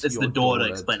 Because because it's it's the your daughter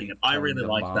daughter explaining it. I telling really the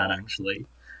like that mum. actually.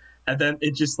 And then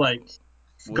it just like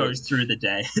goes through the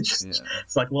day. Yeah.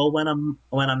 It's like, well, when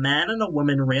a man and a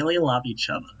woman really love each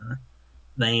other,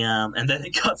 they and then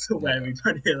it cuts away. Yeah. We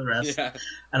don't hear the rest. Yeah.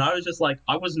 And I was just like,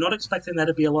 I was not expecting there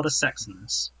to be a lot of sex in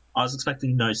this. I was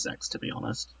expecting no sex, to be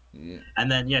honest. Yeah. And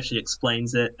then yeah, she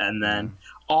explains it, and then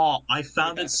I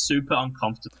found it super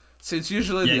uncomfortable. See, it's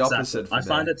usually Yeah, the exactly. opposite for I me.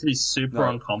 find it to be super No,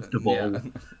 uncomfortable yeah.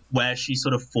 where she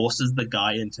sort of forces the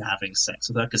guy into having sex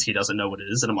with her because he doesn't know what it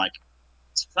is, and I'm like,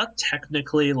 is that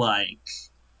technically like?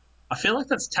 I feel like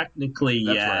that's technically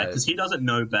That's yeah, right. because he doesn't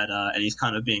know better, and he's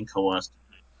kind of being coerced.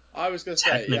 I was gonna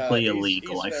say, Technically yeah,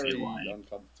 illegal, he's I very feel like.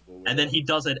 uncomfortable with And then it. he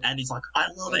does it, and he's like, "I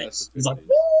love it." It's the He's like, 50s.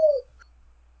 "Woo!"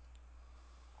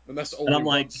 And that's all And he I'm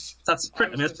like, wants. "That's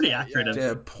pretty. I mean, it's pretty accurate." Yeah.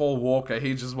 Yeah, Paul Walker,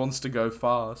 he just wants to go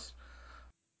fast.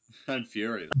 And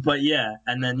furious. But yeah,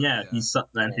 and then yeah, Yeah.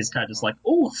 then he's kind of just like,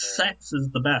 "Oh, sex is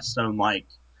the best." And I'm like,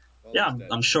 Well, "Yeah, he's dead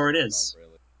I'm now, sure so it you is." can't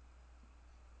really.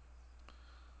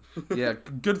 Yeah,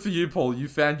 good for you, Paul. You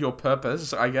found your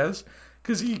purpose, I guess.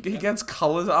 Because he gets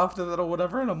colours after that or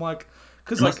whatever, and I'm like,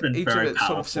 because It must like have been each of very it's sort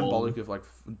of powerful. symbolic of like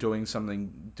doing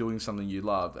something you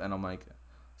love, and I'm like,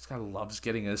 this guy loves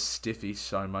getting a stiffy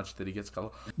so much that he gets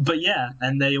colour. But yeah,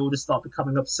 and they all just start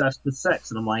becoming obsessed with sex,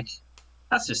 and I'm like,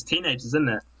 that's just teenagers, isn't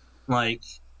it? Like,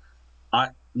 I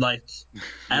like,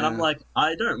 and I'm Yeah, like,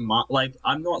 I don't mind. Like,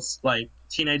 I'm not like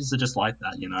teenagers are just like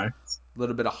that, you know.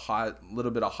 little bit of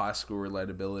high school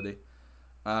relatability.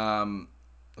 Um,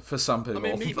 for some I people.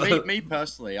 mean, me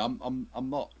personally, I'm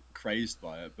not crazed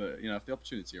by it, but if the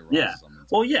opportunity Yeah. arises, I'm into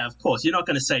Well, it. yeah, of course, you're not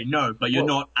going to say no, but you're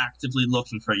Well, not actively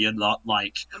looking for it. You're not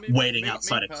like I mean, waiting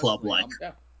outside a club, personally,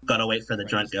 like I'm gotta wait for not the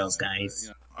drunk crazed girls, by it,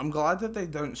 guys. I'm glad that they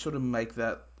don't sort of make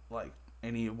that like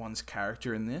anyone's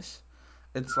character in this.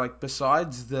 It's like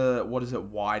besides the what is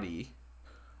it, Whitey,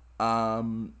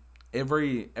 um,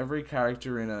 every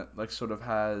character in it like sort of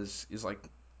is like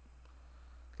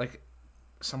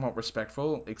somewhat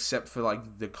respectful, except for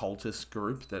like the cultist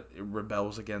group that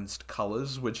rebels against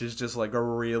colors, which is just like a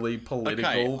really Okay,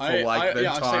 political for like the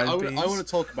I say I want timepiece. to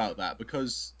talk about that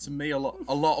because to me a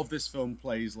lot of this film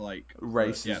plays like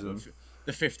Racism.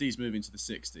 the 50s moving to the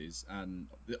 60s and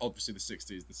obviously the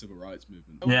 60s the civil rights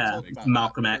movement. I want to Yeah, talk about that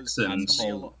Malcolm X because and to me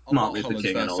a Martin lot Luther colors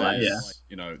King and all that. Yeah.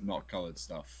 versus not colored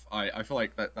stuff. I feel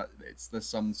like that there's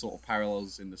some sort of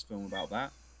parallels in this film about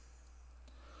that.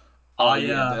 Oh I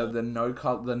yeah, the no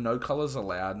colors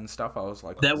allowed and stuff. I was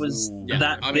like, there was ooh, Yeah,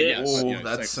 that I mean bit.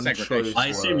 but that's some segregation choice I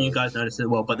assume you guys words. noticed it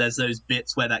well, but there's those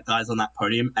bits where that guy's on that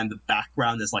podium and the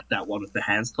background there's like that one with the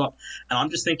hands clapped, and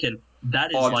I'm just thinking Oh, dude,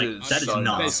 that is so There's nasty.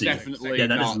 Nazi. definitely Yeah,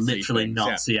 that is Nazi literally things. Yeah,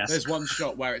 Nazi-esque. there's one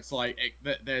shot where it's like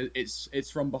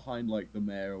it's from behind like the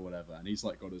mayor or whatever, and he's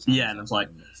like got his Yeah, hands and up, it's like,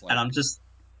 and it's and like, I'm just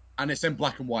and it's in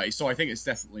black and white, so I think it's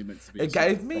definitely meant to be. It Sort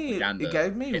gave of me propaganda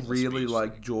Hitler really speech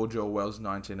like thing. George Orwell's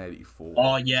 1984. Oh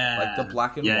Like the yeah,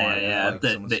 black and white of like The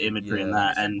someone the imagery in And that,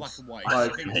 it's in and black and white, I so I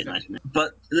like think fucking it's hate definitely. 1980.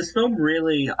 But this film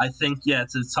really, I think,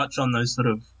 to touch on those sort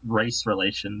of race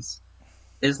relations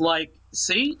is like,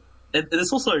 see,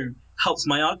 this also helps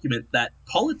my argument that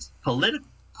politics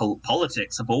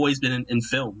have always been in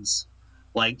films.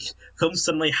 Like films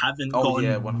suddenly haven't oh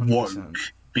yeah, gone woke 100%.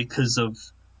 because of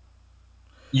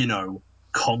you know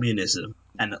communism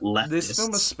and This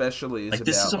film leftists. especially is Like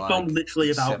this is about a film like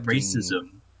literally about accepting. racism.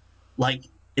 Like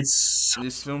it's so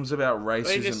This film's about I mean,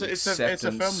 racism, it's a acceptance,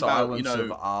 film about silence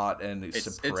of art, and its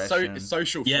it's suppression.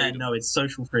 social yeah, freedom. no, it's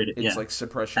social freedom. It's Yeah, like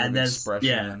suppression and of there's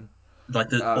yeah, expression.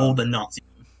 like all the Um, Nazi.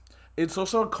 it's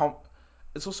also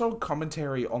it's also a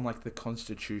commentary on like the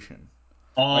Constitution.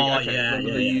 Like, Oh okay, yeah, the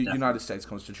definitely. United States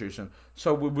Constitution.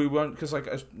 So we won't, because, like,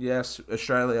 yes,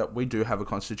 Australia, we do have a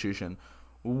constitution.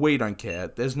 We don't care.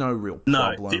 There's no real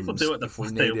No, people problems. do what the If we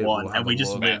fuck they need it, we'll want, and have a we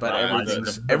just look. live But our lives The,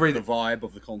 with the, them. the, the vibe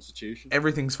of the Constitution.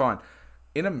 everything's fine.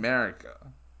 In America,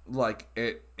 like,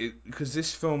 because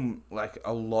this film, like,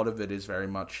 a lot of it is very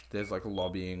much, there's, like,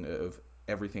 lobbying of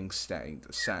everything staying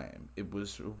the same. It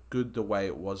was good the way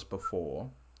it was before.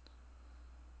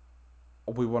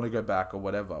 We want to go back or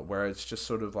whatever, where it's just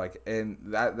sort of like, and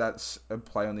that's a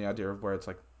play on the idea of where it's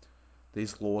like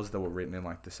these laws that were written in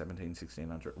like the 17,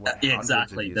 1600, Yeah, hundreds of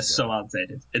exactly. They're years so ago.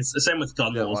 outdated. It's the same with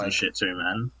gun That laws and like, shit too,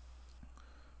 man.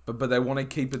 but they want to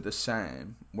keep it the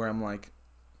same. Where I'm like,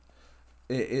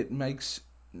 it makes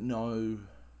no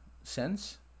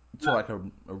sense to like a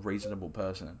reasonable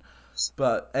person.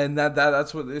 But and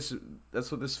that's what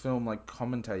this film like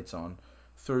commentates on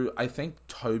through. I think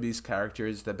Toby's character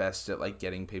is the best at like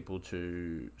getting people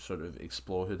to sort of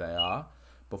explore who they are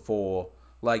before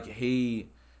like he,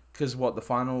 because what the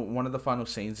final one of the final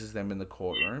scenes is them in the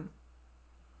courtroom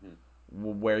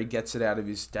where he gets it out of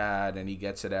his dad and he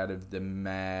gets it out of the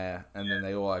mayor, and then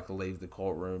they all like leave the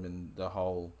courtroom and the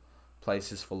whole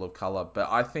place is full of color. But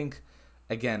I think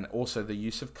again also the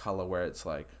use of color where it's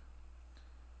like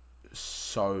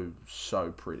so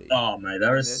pretty. Oh mate, When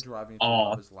they're driving through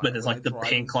Lovers but Lane, there's when they're like the driving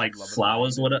pink through like Lovers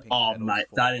flowers Lane or and the whatever. pink Oh petals mate,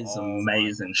 fall. that is Oh my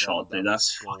amazing god, shot, dude. that was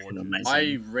That's fucking gorgeous. I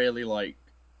amazing. really like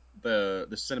the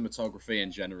cinematography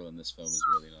in general in this film is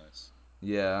really nice.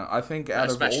 Yeah, I think out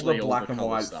of all the Especially all the black and color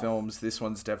white stuff. films, this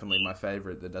one's definitely my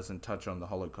favorite that doesn't touch on the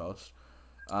Holocaust.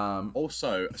 Um,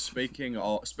 Also, speaking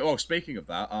of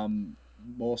that,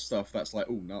 more stuff that's like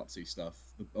Nazi stuff.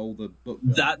 All the book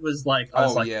burning. That was like I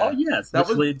was oh like, oh yeah, yeah, it's that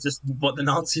was, literally just what the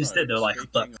Nazis did. Also, They're like,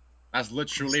 speaking, that's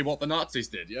literally what the Nazis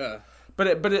did. Yeah.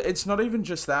 it's not even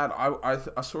just that.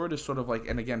 I saw it as sort of like,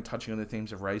 and again touching on the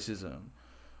themes of racism.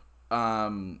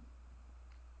 Um,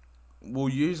 we'll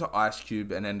use Ice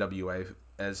Cube and NWA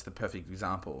as the perfect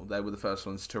example. They were the first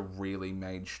ones to really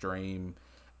mainstream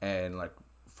and like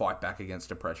fight back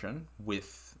against oppression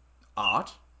with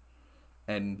art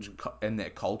and their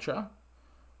culture,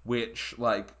 which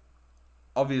like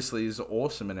obviously is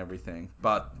awesome and everything,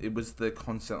 but it was the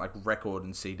constant like record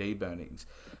and CD burnings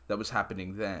that was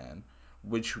happening then,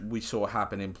 which we saw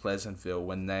happen in Pleasantville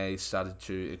when they started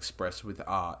to express with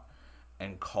art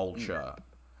and culture,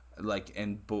 like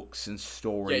and books and Yeah,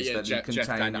 stories yeah. that did Jeff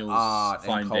contain Daniels art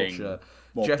and culture. finding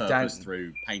more Jeff purpose Dan,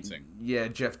 through painting. yeah,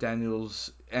 Jeff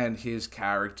Daniels and his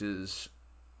characters,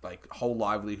 like whole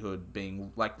livelihood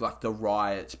being like the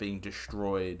riots being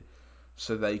destroyed,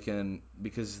 so they can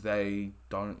because they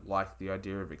don't like the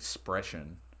idea of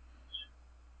expression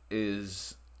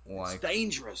is It's like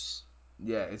dangerous.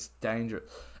 yeah, it's dangerous,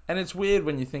 and it's weird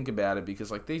when you think about it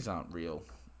because like these aren't real.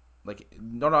 Like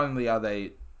not only are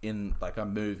they in like a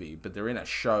movie, but they're in a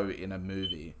show in a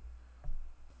movie.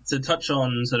 to touch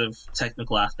on sort of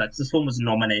technical aspects, this film was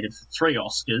nominated for 3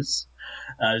 Oscars.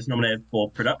 It was nominated for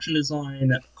production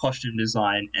design, costume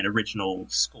design, and original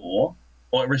score,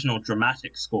 or original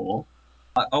dramatic score.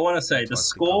 I want to say the Fantastic,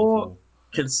 score, colorful.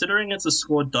 considering it's a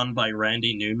score done by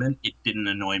Randy Newman, it didn't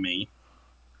annoy me.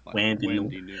 Like Randy Newman.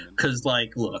 Wendy Newman. Because,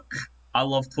 like, look, I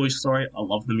love Toy Story. I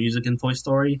love the music in Toy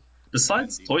Story.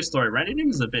 Besides Wendy Toy Newman. Story, Randy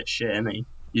Newman's a bit shit, isn't he?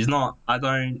 He's not. I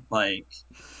don't like.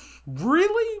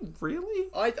 Really?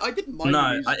 I didn't No,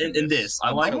 mind the music in in this this,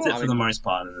 I liked until it I for the mean most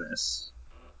part of this.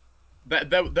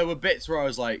 there were bits where I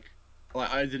was like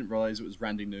I didn't realize it was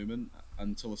Randy Newman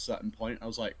until a certain point. I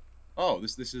was like, oh,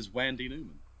 this is Wendy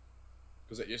Newman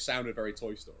because it just sounded very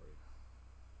Toy Story.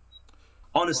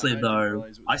 Honestly, I didn't though,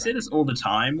 realize it was I say Randy this all the Newman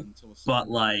time, until a but certain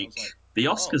point. I like was like, the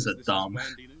oh, Oscars are this is dumb.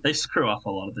 Wendy Newman They screw up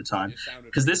a lot of the because it time. just sounded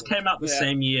Because very this Toy came out the Story.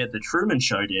 same year the Truman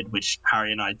Show did, which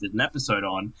Harry and I did an episode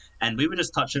on, and we were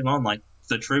just touching on like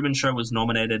the Truman Show was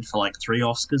nominated for like 3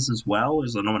 Oscars as well. It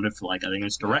was nominated for like I think it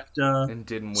was director, And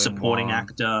didn't win supporting one.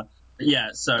 actor. Yeah,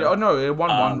 so Oh no, it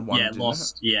won one, yeah, it didn't it?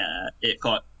 lost. Yeah, it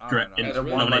got I don't know. Yeah, It won like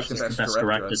the nominations for best best director, I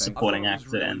director, think. I thought supporting it was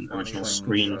actor, really and funny original when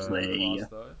the screenplay. class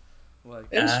though. Like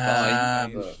it was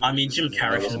fine, Main but I mean, Street Jim is Carrey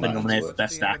I should got have so been back into nominated it. for what's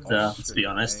best the end of actor. Main To be Street?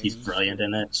 honest, he's Main brilliant Street.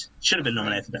 in it. Should have been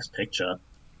nominated for best picture.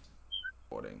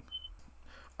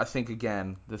 I think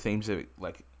again the themes of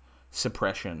like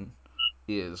suppression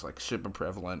is like super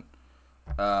prevalent.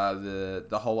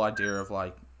 The whole idea of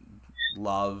like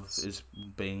love is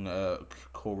being a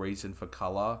core reason for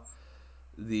color.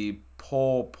 The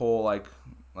poor like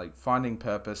finding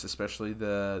purpose, especially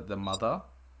the mother,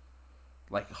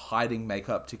 like hiding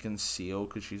makeup to conceal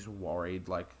because she's worried.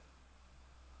 Like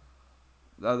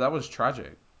that was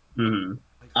tragic. Hmm.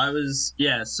 I was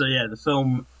so the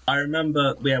film. I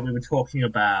remember we were talking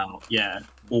about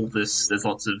all this. There's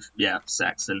lots of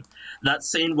sex and that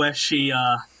scene where she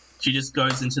just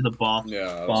goes into the Yeah,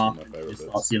 that's bath one of my and favorite just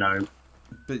bits. starts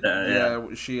But yeah.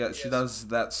 yeah, she does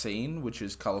that scene, which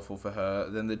is colorful for her.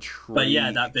 Then the But yeah,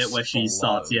 tree that bit where she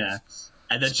starts explodes,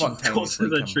 and then she causes spontaneously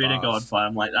the tree to go on combust. fire.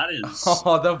 I'm like, that is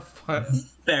Oh,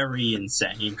 very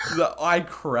insane. I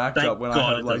cracked up Thank when I God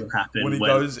heard it like doesn't when happen when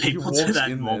he people do walks that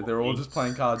in there, they're all normally. just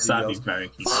playing cards. Because He that'd be yells very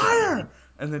concerning. fire,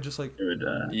 and they're just like, It would,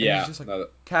 and he's Yeah, just like no,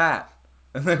 cat,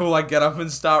 and they will like get up and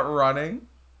start running.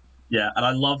 yeah, and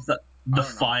I love that I the don't know if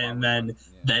I would firemen run.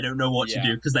 Yeah. they don't know what to do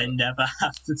yeah, because they no. never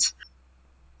have to.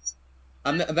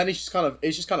 And then he's just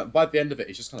kind of by the end of it,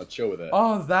 he's just kind of chill with it.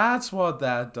 Oh, that's what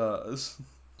that does.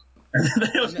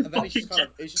 They all just And then fucking get,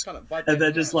 he's just kind of by the and end they're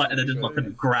of it, just he's just like, and kind they're of just chill with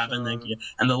fucking it. grabbing their So, gear,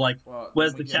 and they're like, well, then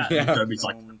 "Where's we the get cat?" And through Yeah, the Toby's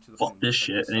like, film to the "Fuck point where this it's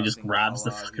like they shit," and he start just seeing grabs the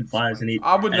color. He fucking fires, and explains he,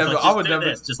 I would and it's never, like, I "Just would do never.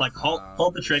 this, just like hold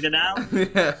the The trigger down, story.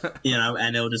 Yeah.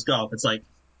 and it'll just go up." It's like,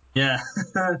 yeah,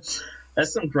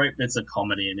 there's some great bits of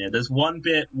comedy in here. There's one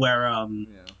bit where Yeah.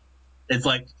 it's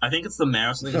like I think it's the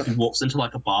mayor or something. He walks into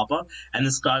like a barber, and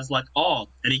this guy's like, "Oh,"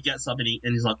 and he gets up and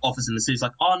he's like, "Offers in the seat." He's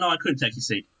like, "Oh no, I couldn't take your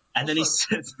seat," and then he Also,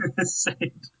 sits in the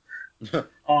seat. Oh,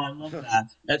 I love that.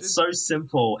 It's did so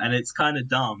simple and it's kind of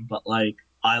dumb, but like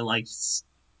I like.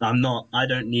 I'm not. I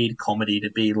don't need comedy to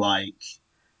be like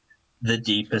the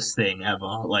deepest thing ever.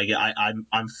 Like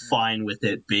I'm fine with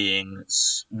it being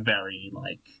very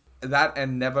like. that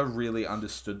and never really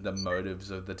understood the motives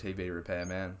of the TV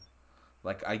repairman.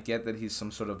 Like I get that he's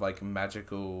some sort of like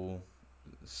magical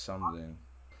something.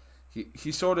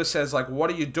 He sort of says like, "What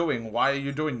are you doing? Why are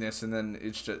you doing this?" And then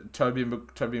it's just Toby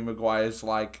Maguire's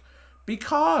like,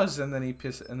 "Because," and then he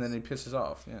pisses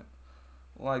off. Yeah,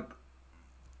 like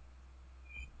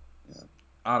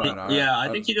I don't know. Yeah, I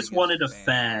think he just wanted a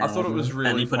I thought it was fan, and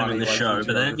really he put him in funny, the like the show.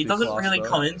 But then he geography doesn't class really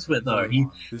come though. into it though. Like,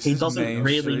 this He is doesn't Main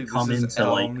really Street. This come is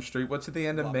into like Elm Street. What's at the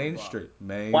end of Main Street? why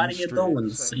Main do you Street. don't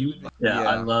see?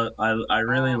 Yeah, Yeah. I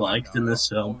really liked in this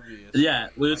film. Yeah,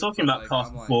 we were talking about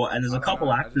cast before, and there's a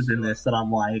couple actors in this that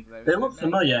I'm like, they look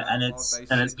familiar, and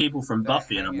it's people from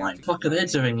Buffy, and I'm like, fuck are they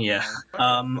doing here?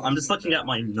 I'm just looking at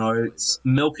my notes.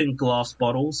 Milk and glass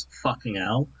bottles, fucking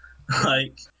hell,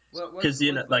 like. Because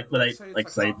like when they like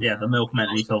say, yeah, the milkman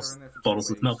and he fills bottles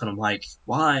with milk, and I'm like,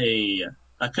 why?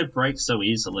 That could break so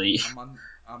easily.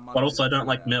 But also, I don't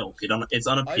like milk. It's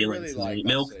I unappealing really to me. like that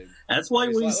Milk. scene. That's why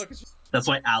It's like, look, it's that's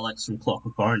why Alex from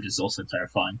Clockwork Orange is also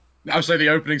terrifying. I would say the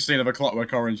opening scene of A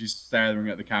Clockwork Orange, he's staring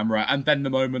at the camera, and then the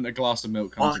moment a glass of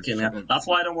milk comes Fucking hell. into That's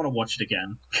why I don't want to watch it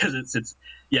again because it's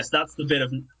yes, that's the bit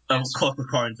of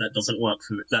Clockwork Orange that doesn't work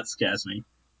for me. That scares me.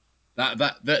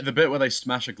 the bit where they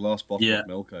smash a glass bottle Yeah. of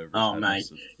milk over his Oh head mate. must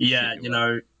have Yeah. shit you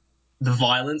up. The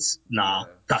violence. Nah,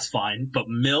 Yeah. that's fine. But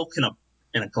milk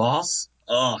in a glass.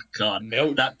 Oh god.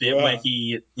 Milk, That bit where bruh.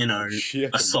 he Shit,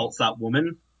 man. assaults that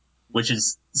woman, which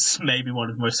is maybe one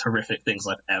of the most horrific things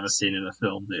I've ever seen in a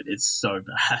film, dude. It's so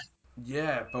bad.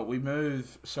 Yeah, but we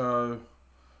move so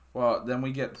well. Then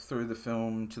we get through the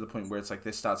film to the point where it's like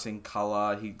they start seeing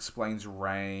color. He explains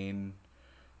rain,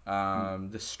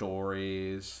 the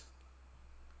stories.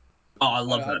 Oh, I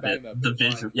love I that bit. bang that The bit.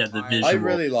 visual, yeah, the I visual.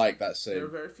 really like that There are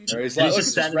scene. very few Where he's films And like, he's look, just it's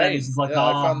just standing there and he's rain. just like, Yeah, I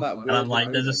oh, found that and I'm weird with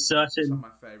like, there's a moving. Some of certain, my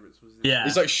favorites was this yeah,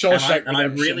 He's one. like and Shawshank I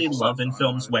Redemption. really A lot love of in time, and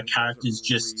films I where think does a characters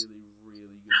just really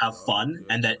good have job of fun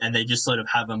doing and they just sort of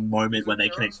have a moment where they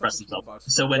they're can on such express a small themselves.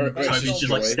 budget. So when Where it's Toby's just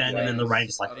just like joy. standing in Yeah. the rain,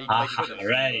 just like I don't They ha think ha it's ha finish.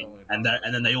 rain, and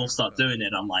then they all start doing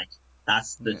it. I'm like,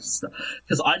 that's the Yeah.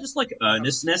 because I just like I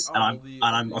haven't seen. earnestness, Oh and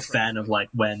well, I'm the a fan trailers of like like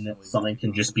when instantly something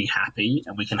can just be happy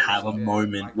and we can have a Yeah,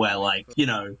 moment I where can't wait like for. You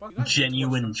guys need to watch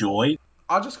genuine that. joy.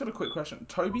 I just got a quick question.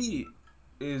 Toby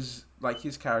is like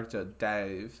his character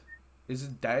Dave. Is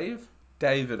it Dave?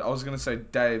 David. I was gonna say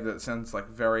Dave. That sounds like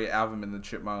very Alvin and the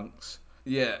Chipmunks.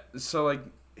 Yeah. So like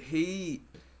he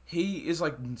he is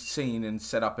like seen and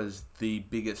set up as the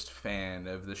biggest fan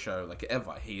of the show like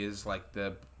ever. He is like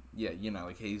the yeah,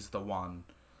 like he's the one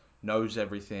knows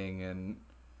everything and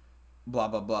blah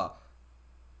blah blah.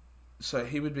 So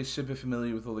he would be super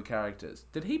familiar with all the characters.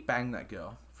 Did he bang that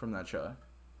girl from that show?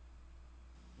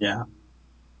 Yeah.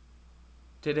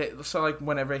 Did it? So like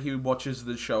whenever he watches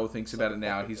the show, thinks It's like about a it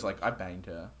now, pocket he's like, I dimension. banged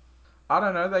her. I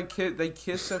don't know. They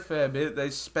kiss a fair bit.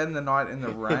 They spend the night in the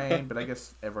rain, but I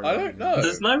guess I everyone don't didn't.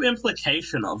 There's know. no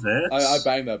implication of it. I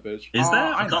banged that bitch. Is there?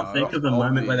 I I can't think know, of a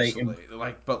moment where they. obviously.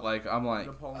 Like, but like, I'm like,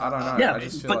 I don't know. Yeah, I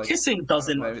just feel but like kissing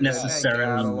doesn't they make out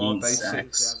necessarily a lot. mean They sit,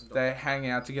 sex. they hang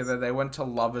out together. They went to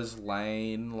Lovers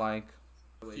Lane. Like,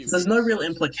 A few There's no weeks. real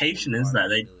implication, is there?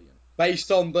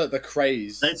 Based on the They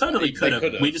craze, like totally they could have.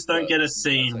 could We have, just don't but get a I'd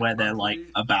scene say where no. they're like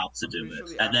about to I'm do pretty sure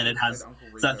it, the and then actor it who played has Uncle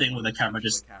it's that Rico, thing one where of the the camera titular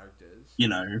just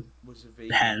characters, was a vegan,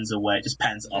 pans away, just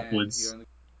pans and he upwards. only.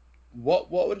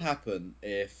 What would happen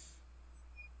if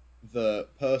the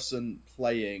person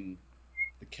playing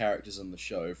the characters on the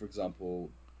show, for example,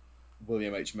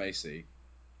 William H. Macy,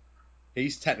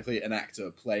 he's technically an actor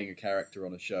playing a character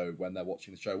on a show when they're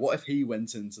watching the show. What if he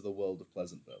went into the world of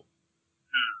Pleasantville?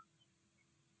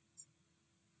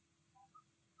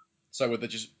 So would there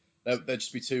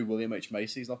just be two William H.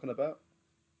 Macys knocking about?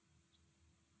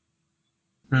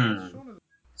 Yeah, Hmm. Shaun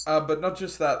of but not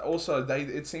just that. Also,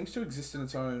 it seems to exist in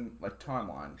its own like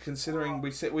timeline. Considering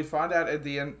we find out at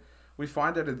the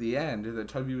end, that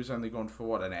Toby was only gone for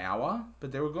what, an hour,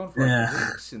 but they were gone for like Yeah.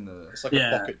 weeks in the It's like a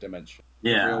Yeah. pocket dimension.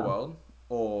 real Yeah. world,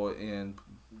 or in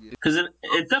Because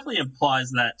it definitely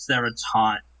implies that there are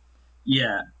time.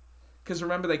 Yeah. because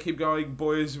remember they keep going,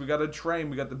 boys. We got a train.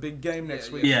 We got the big game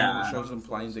next week, and then it Yeah. shows them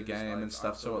playing the game and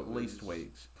stuff. So at least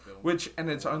weeks. Which and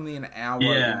it's only an hour in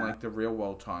Yeah. like the real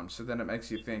world time. So then it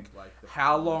makes you think,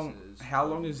 how long? How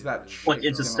long is that Like chick gonna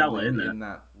Interstellar, live isn't it? in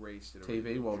that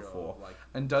TV world for?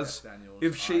 And does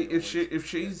if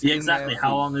she's Yeah, in there exactly. for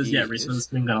How long is Reese years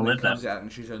Witherspoon gonna and then live there comes for? out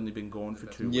and she's only been gone for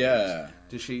 2 weeks, Yeah.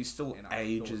 does she still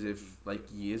age as if like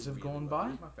years have gone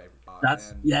by?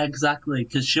 That's yeah, exactly.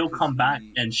 Because she'll come back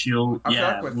and she'll I feel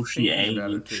like yeah. we're Will she thinking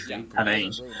about it too age? Yeah, Have deeply. doesn't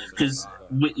age? ruin the enjoyment Because of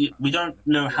the film. we don't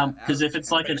know how. Because if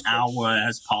it's like an hour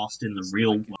has passed in the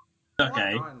real world,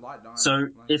 okay. Light nine. So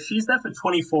if she's there for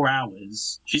 24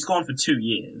 hours, she's gone for 2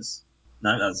 years.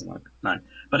 No, that doesn't work. No,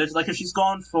 but if she's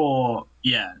gone for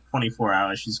 24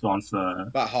 hours, she's gone for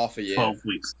About half a year. 12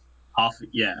 weeks. Half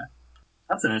yeah.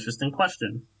 That's an interesting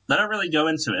question. They don't really go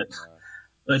into it. Yeah.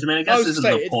 Which I mean, I I guess was gonna isn't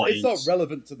say the it's point. not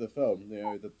relevant to the film,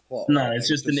 the plot or No, it's anything. It's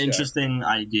just an just interesting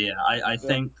idea. I yeah,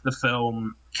 think the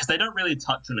film because they don't really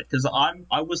touch on it because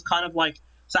I was kind of like,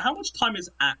 so how much time is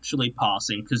actually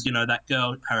passing? Because that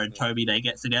girl, her and yeah, Toby, they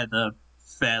get together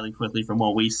fairly quickly from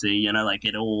what we see. Like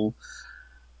it all.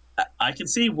 I can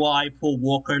see why Paul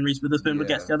Walker and Reese Witherspoon would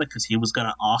get Yeah. together because he was going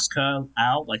to ask her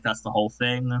out. Like that's the whole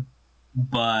thing.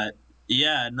 But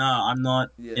yeah, no, I'm not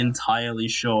Yeah. entirely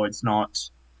sure. It's not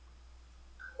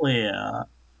clear.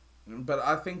 But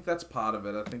I think that's part of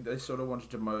it. I think they sort of wanted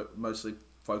to mostly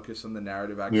focus on the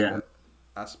narrative Yeah.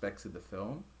 aspects of the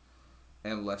film,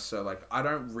 and less so like I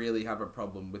don't really have a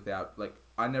problem without like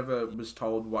I never was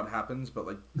told what happens, but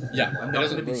like yeah. I'm It not gonna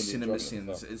doesn't be ruin the cinema enjoyment of the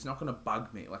sins. film. It's not gonna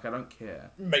bug me. Like I don't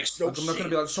care. Makes no Like I'm not gonna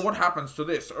be like, so sense. what happens to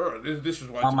this? This is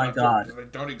why Oh it's a my bad film god. because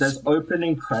they don't There's explain,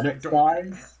 opening because they credits, don't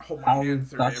guys. hold my How hand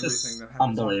through that's everything just that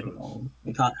happens afterwards. unbelievable.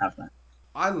 You can't have that.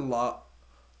 I love.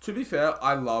 To be fair,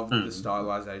 I loved the Hmm.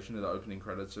 stylization of the opening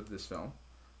credits of this film.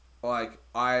 Like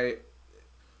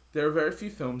there are very few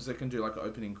films that can do like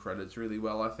opening credits really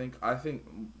well. I think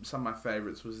some of my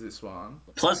favorites was this one.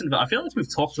 The fact Pleasantville. I that feel like Toby we've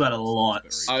walks talked about around a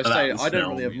and stuff is lot a bit I was about saying this I don't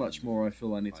really film. have much more I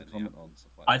feel I need to comment on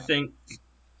stuff like I that. think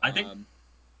I think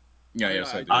Yeah.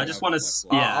 So I just want to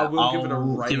I yeah, will give it a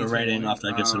I'll give a rating rating, after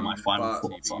I give sort of my final but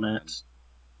thoughts on it.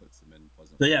 puts them in But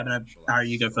Pleasantville. yeah, but I'm sure Harry,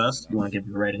 you that's go strong first. You want enough. to give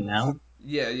your rating now?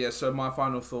 yeah. So my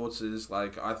final thoughts is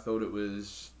like I thought it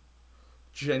was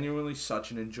genuinely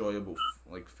such an enjoyable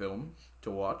like film to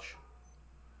watch.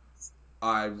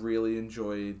 I really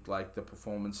enjoyed like the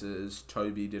performances.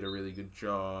 Toby did a really good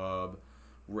job.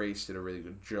 Reese did a really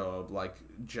good job. Like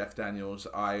Jeff Daniels,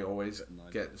 I always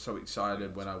get so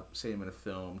excited when I see him in a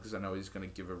film because I know he's going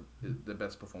to give the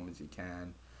best performance he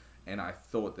can. And I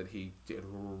thought that he did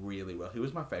really well. He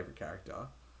was my favorite character,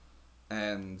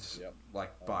 and Yep.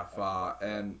 like I by can vouch far, for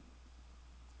that. and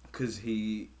because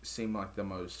he seemed like the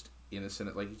most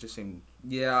innocent. Like he just seemed,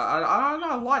 yeah. I don't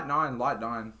know, light nine. Like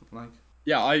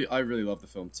Yeah, I really love the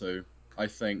film too. I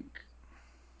think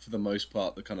for the most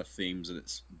part the kind of themes that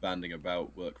it's banding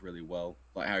about work really well.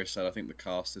 Like Harry said, I think the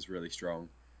cast is really strong.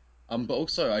 But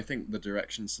also I think the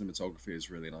direction cinematography is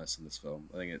really nice in this film.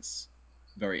 I think it's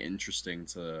very interesting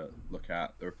to look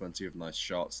at. There are plenty of nice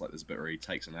shots. Like there's a bit where he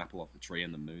takes an apple off a tree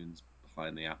and the moon's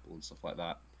behind the apple and stuff like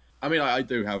that. I mean, I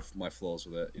do have my flaws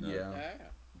with it. Yeah.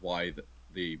 Why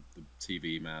the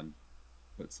TV man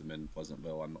puts them in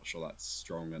Pleasantville. I'm not sure that's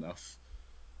strong enough.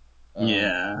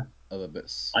 Yeah. Other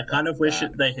bits I like kind of wish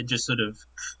that. they had just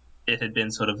it had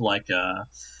been sort of like I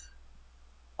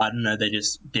don't know, they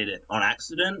just did it on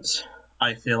accident.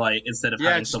 I feel like instead of Yeah,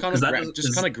 having some, because that does, just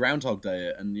kind cause, of Groundhog Day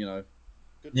it, and good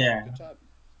time, yeah, good time.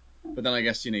 But then I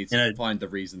guess you need you to know, find the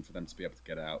reason for them to be able to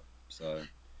get out. So,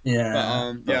 but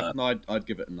yeah, yeah, but no, I'd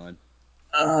give it a 9.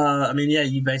 I mean, yeah,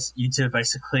 you two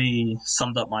basically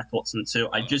summed up my thoughts on it too.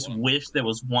 I I know just what I'm wish there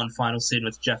was one final scene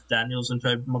with Jeff Daniels and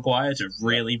Tobey Maguire to Yep,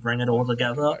 really bring it all I can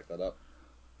together. back that up.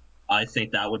 I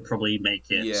think that would probably make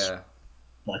it Yeah.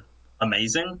 like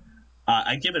amazing.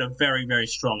 I give it a very, very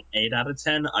strong 8 out of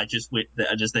 10. I just wish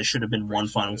that there should have been one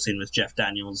Appreciate final it. scene with Jeff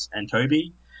Daniels and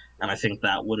Toby, and I think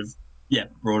that would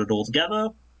have brought it all together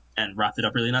and wrapped it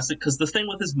up really nicely. Because the thing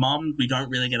with his mum, we don't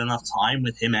really get enough time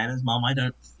with him and his mum. I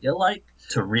don't feel like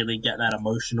to really get that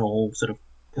emotional sort of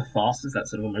catharsis, that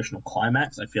sort of emotional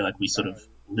climax. I feel like we sort of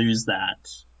lose that,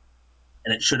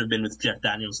 and it should have been with Jeff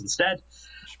Daniels instead.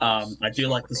 I do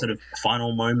like the sort of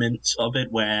final moment of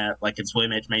it where like it's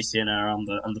William H Macy and her on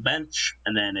the bench,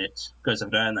 and then it goes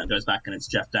over there, and then it goes back, and it's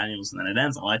Jeff Daniels, and then it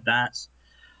ends. I like that.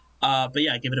 But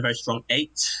yeah, I give it a very strong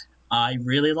 8. I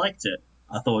really liked it.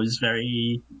 I thought it was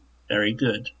very, very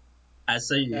good.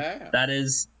 So that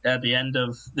is at the end of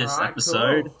All this right.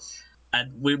 episode, Cool.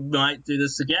 and we might do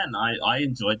this again. I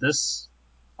enjoyed this.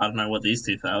 I don't know what these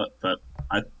two thought, but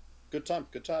I Good time,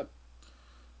 good time.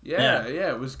 Yeah. yeah.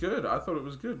 Yeah. It was good. I thought it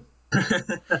was good.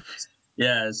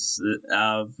 Yes,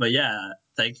 but yeah,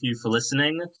 thank you for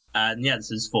listening. And yeah, this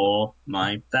is for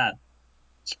my dad.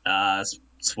 That's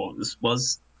what this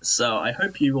was. So I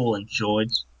hope you all enjoyed.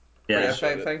 Yeah. Yeah,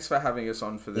 Appreciate it. Thanks for having us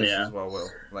on for this yeah. as well, Will.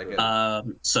 Like it.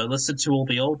 Brilliant. So listen to all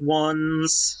the old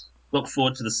ones. Look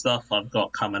forward to the stuff I've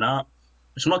got coming up,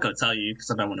 which I'm not going to tell you because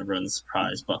I don't want to ruin the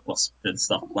surprise. But I've got some good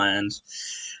stuff planned.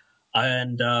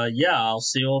 And yeah, I'll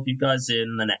see all of you guys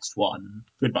in the next one.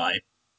 Goodbye.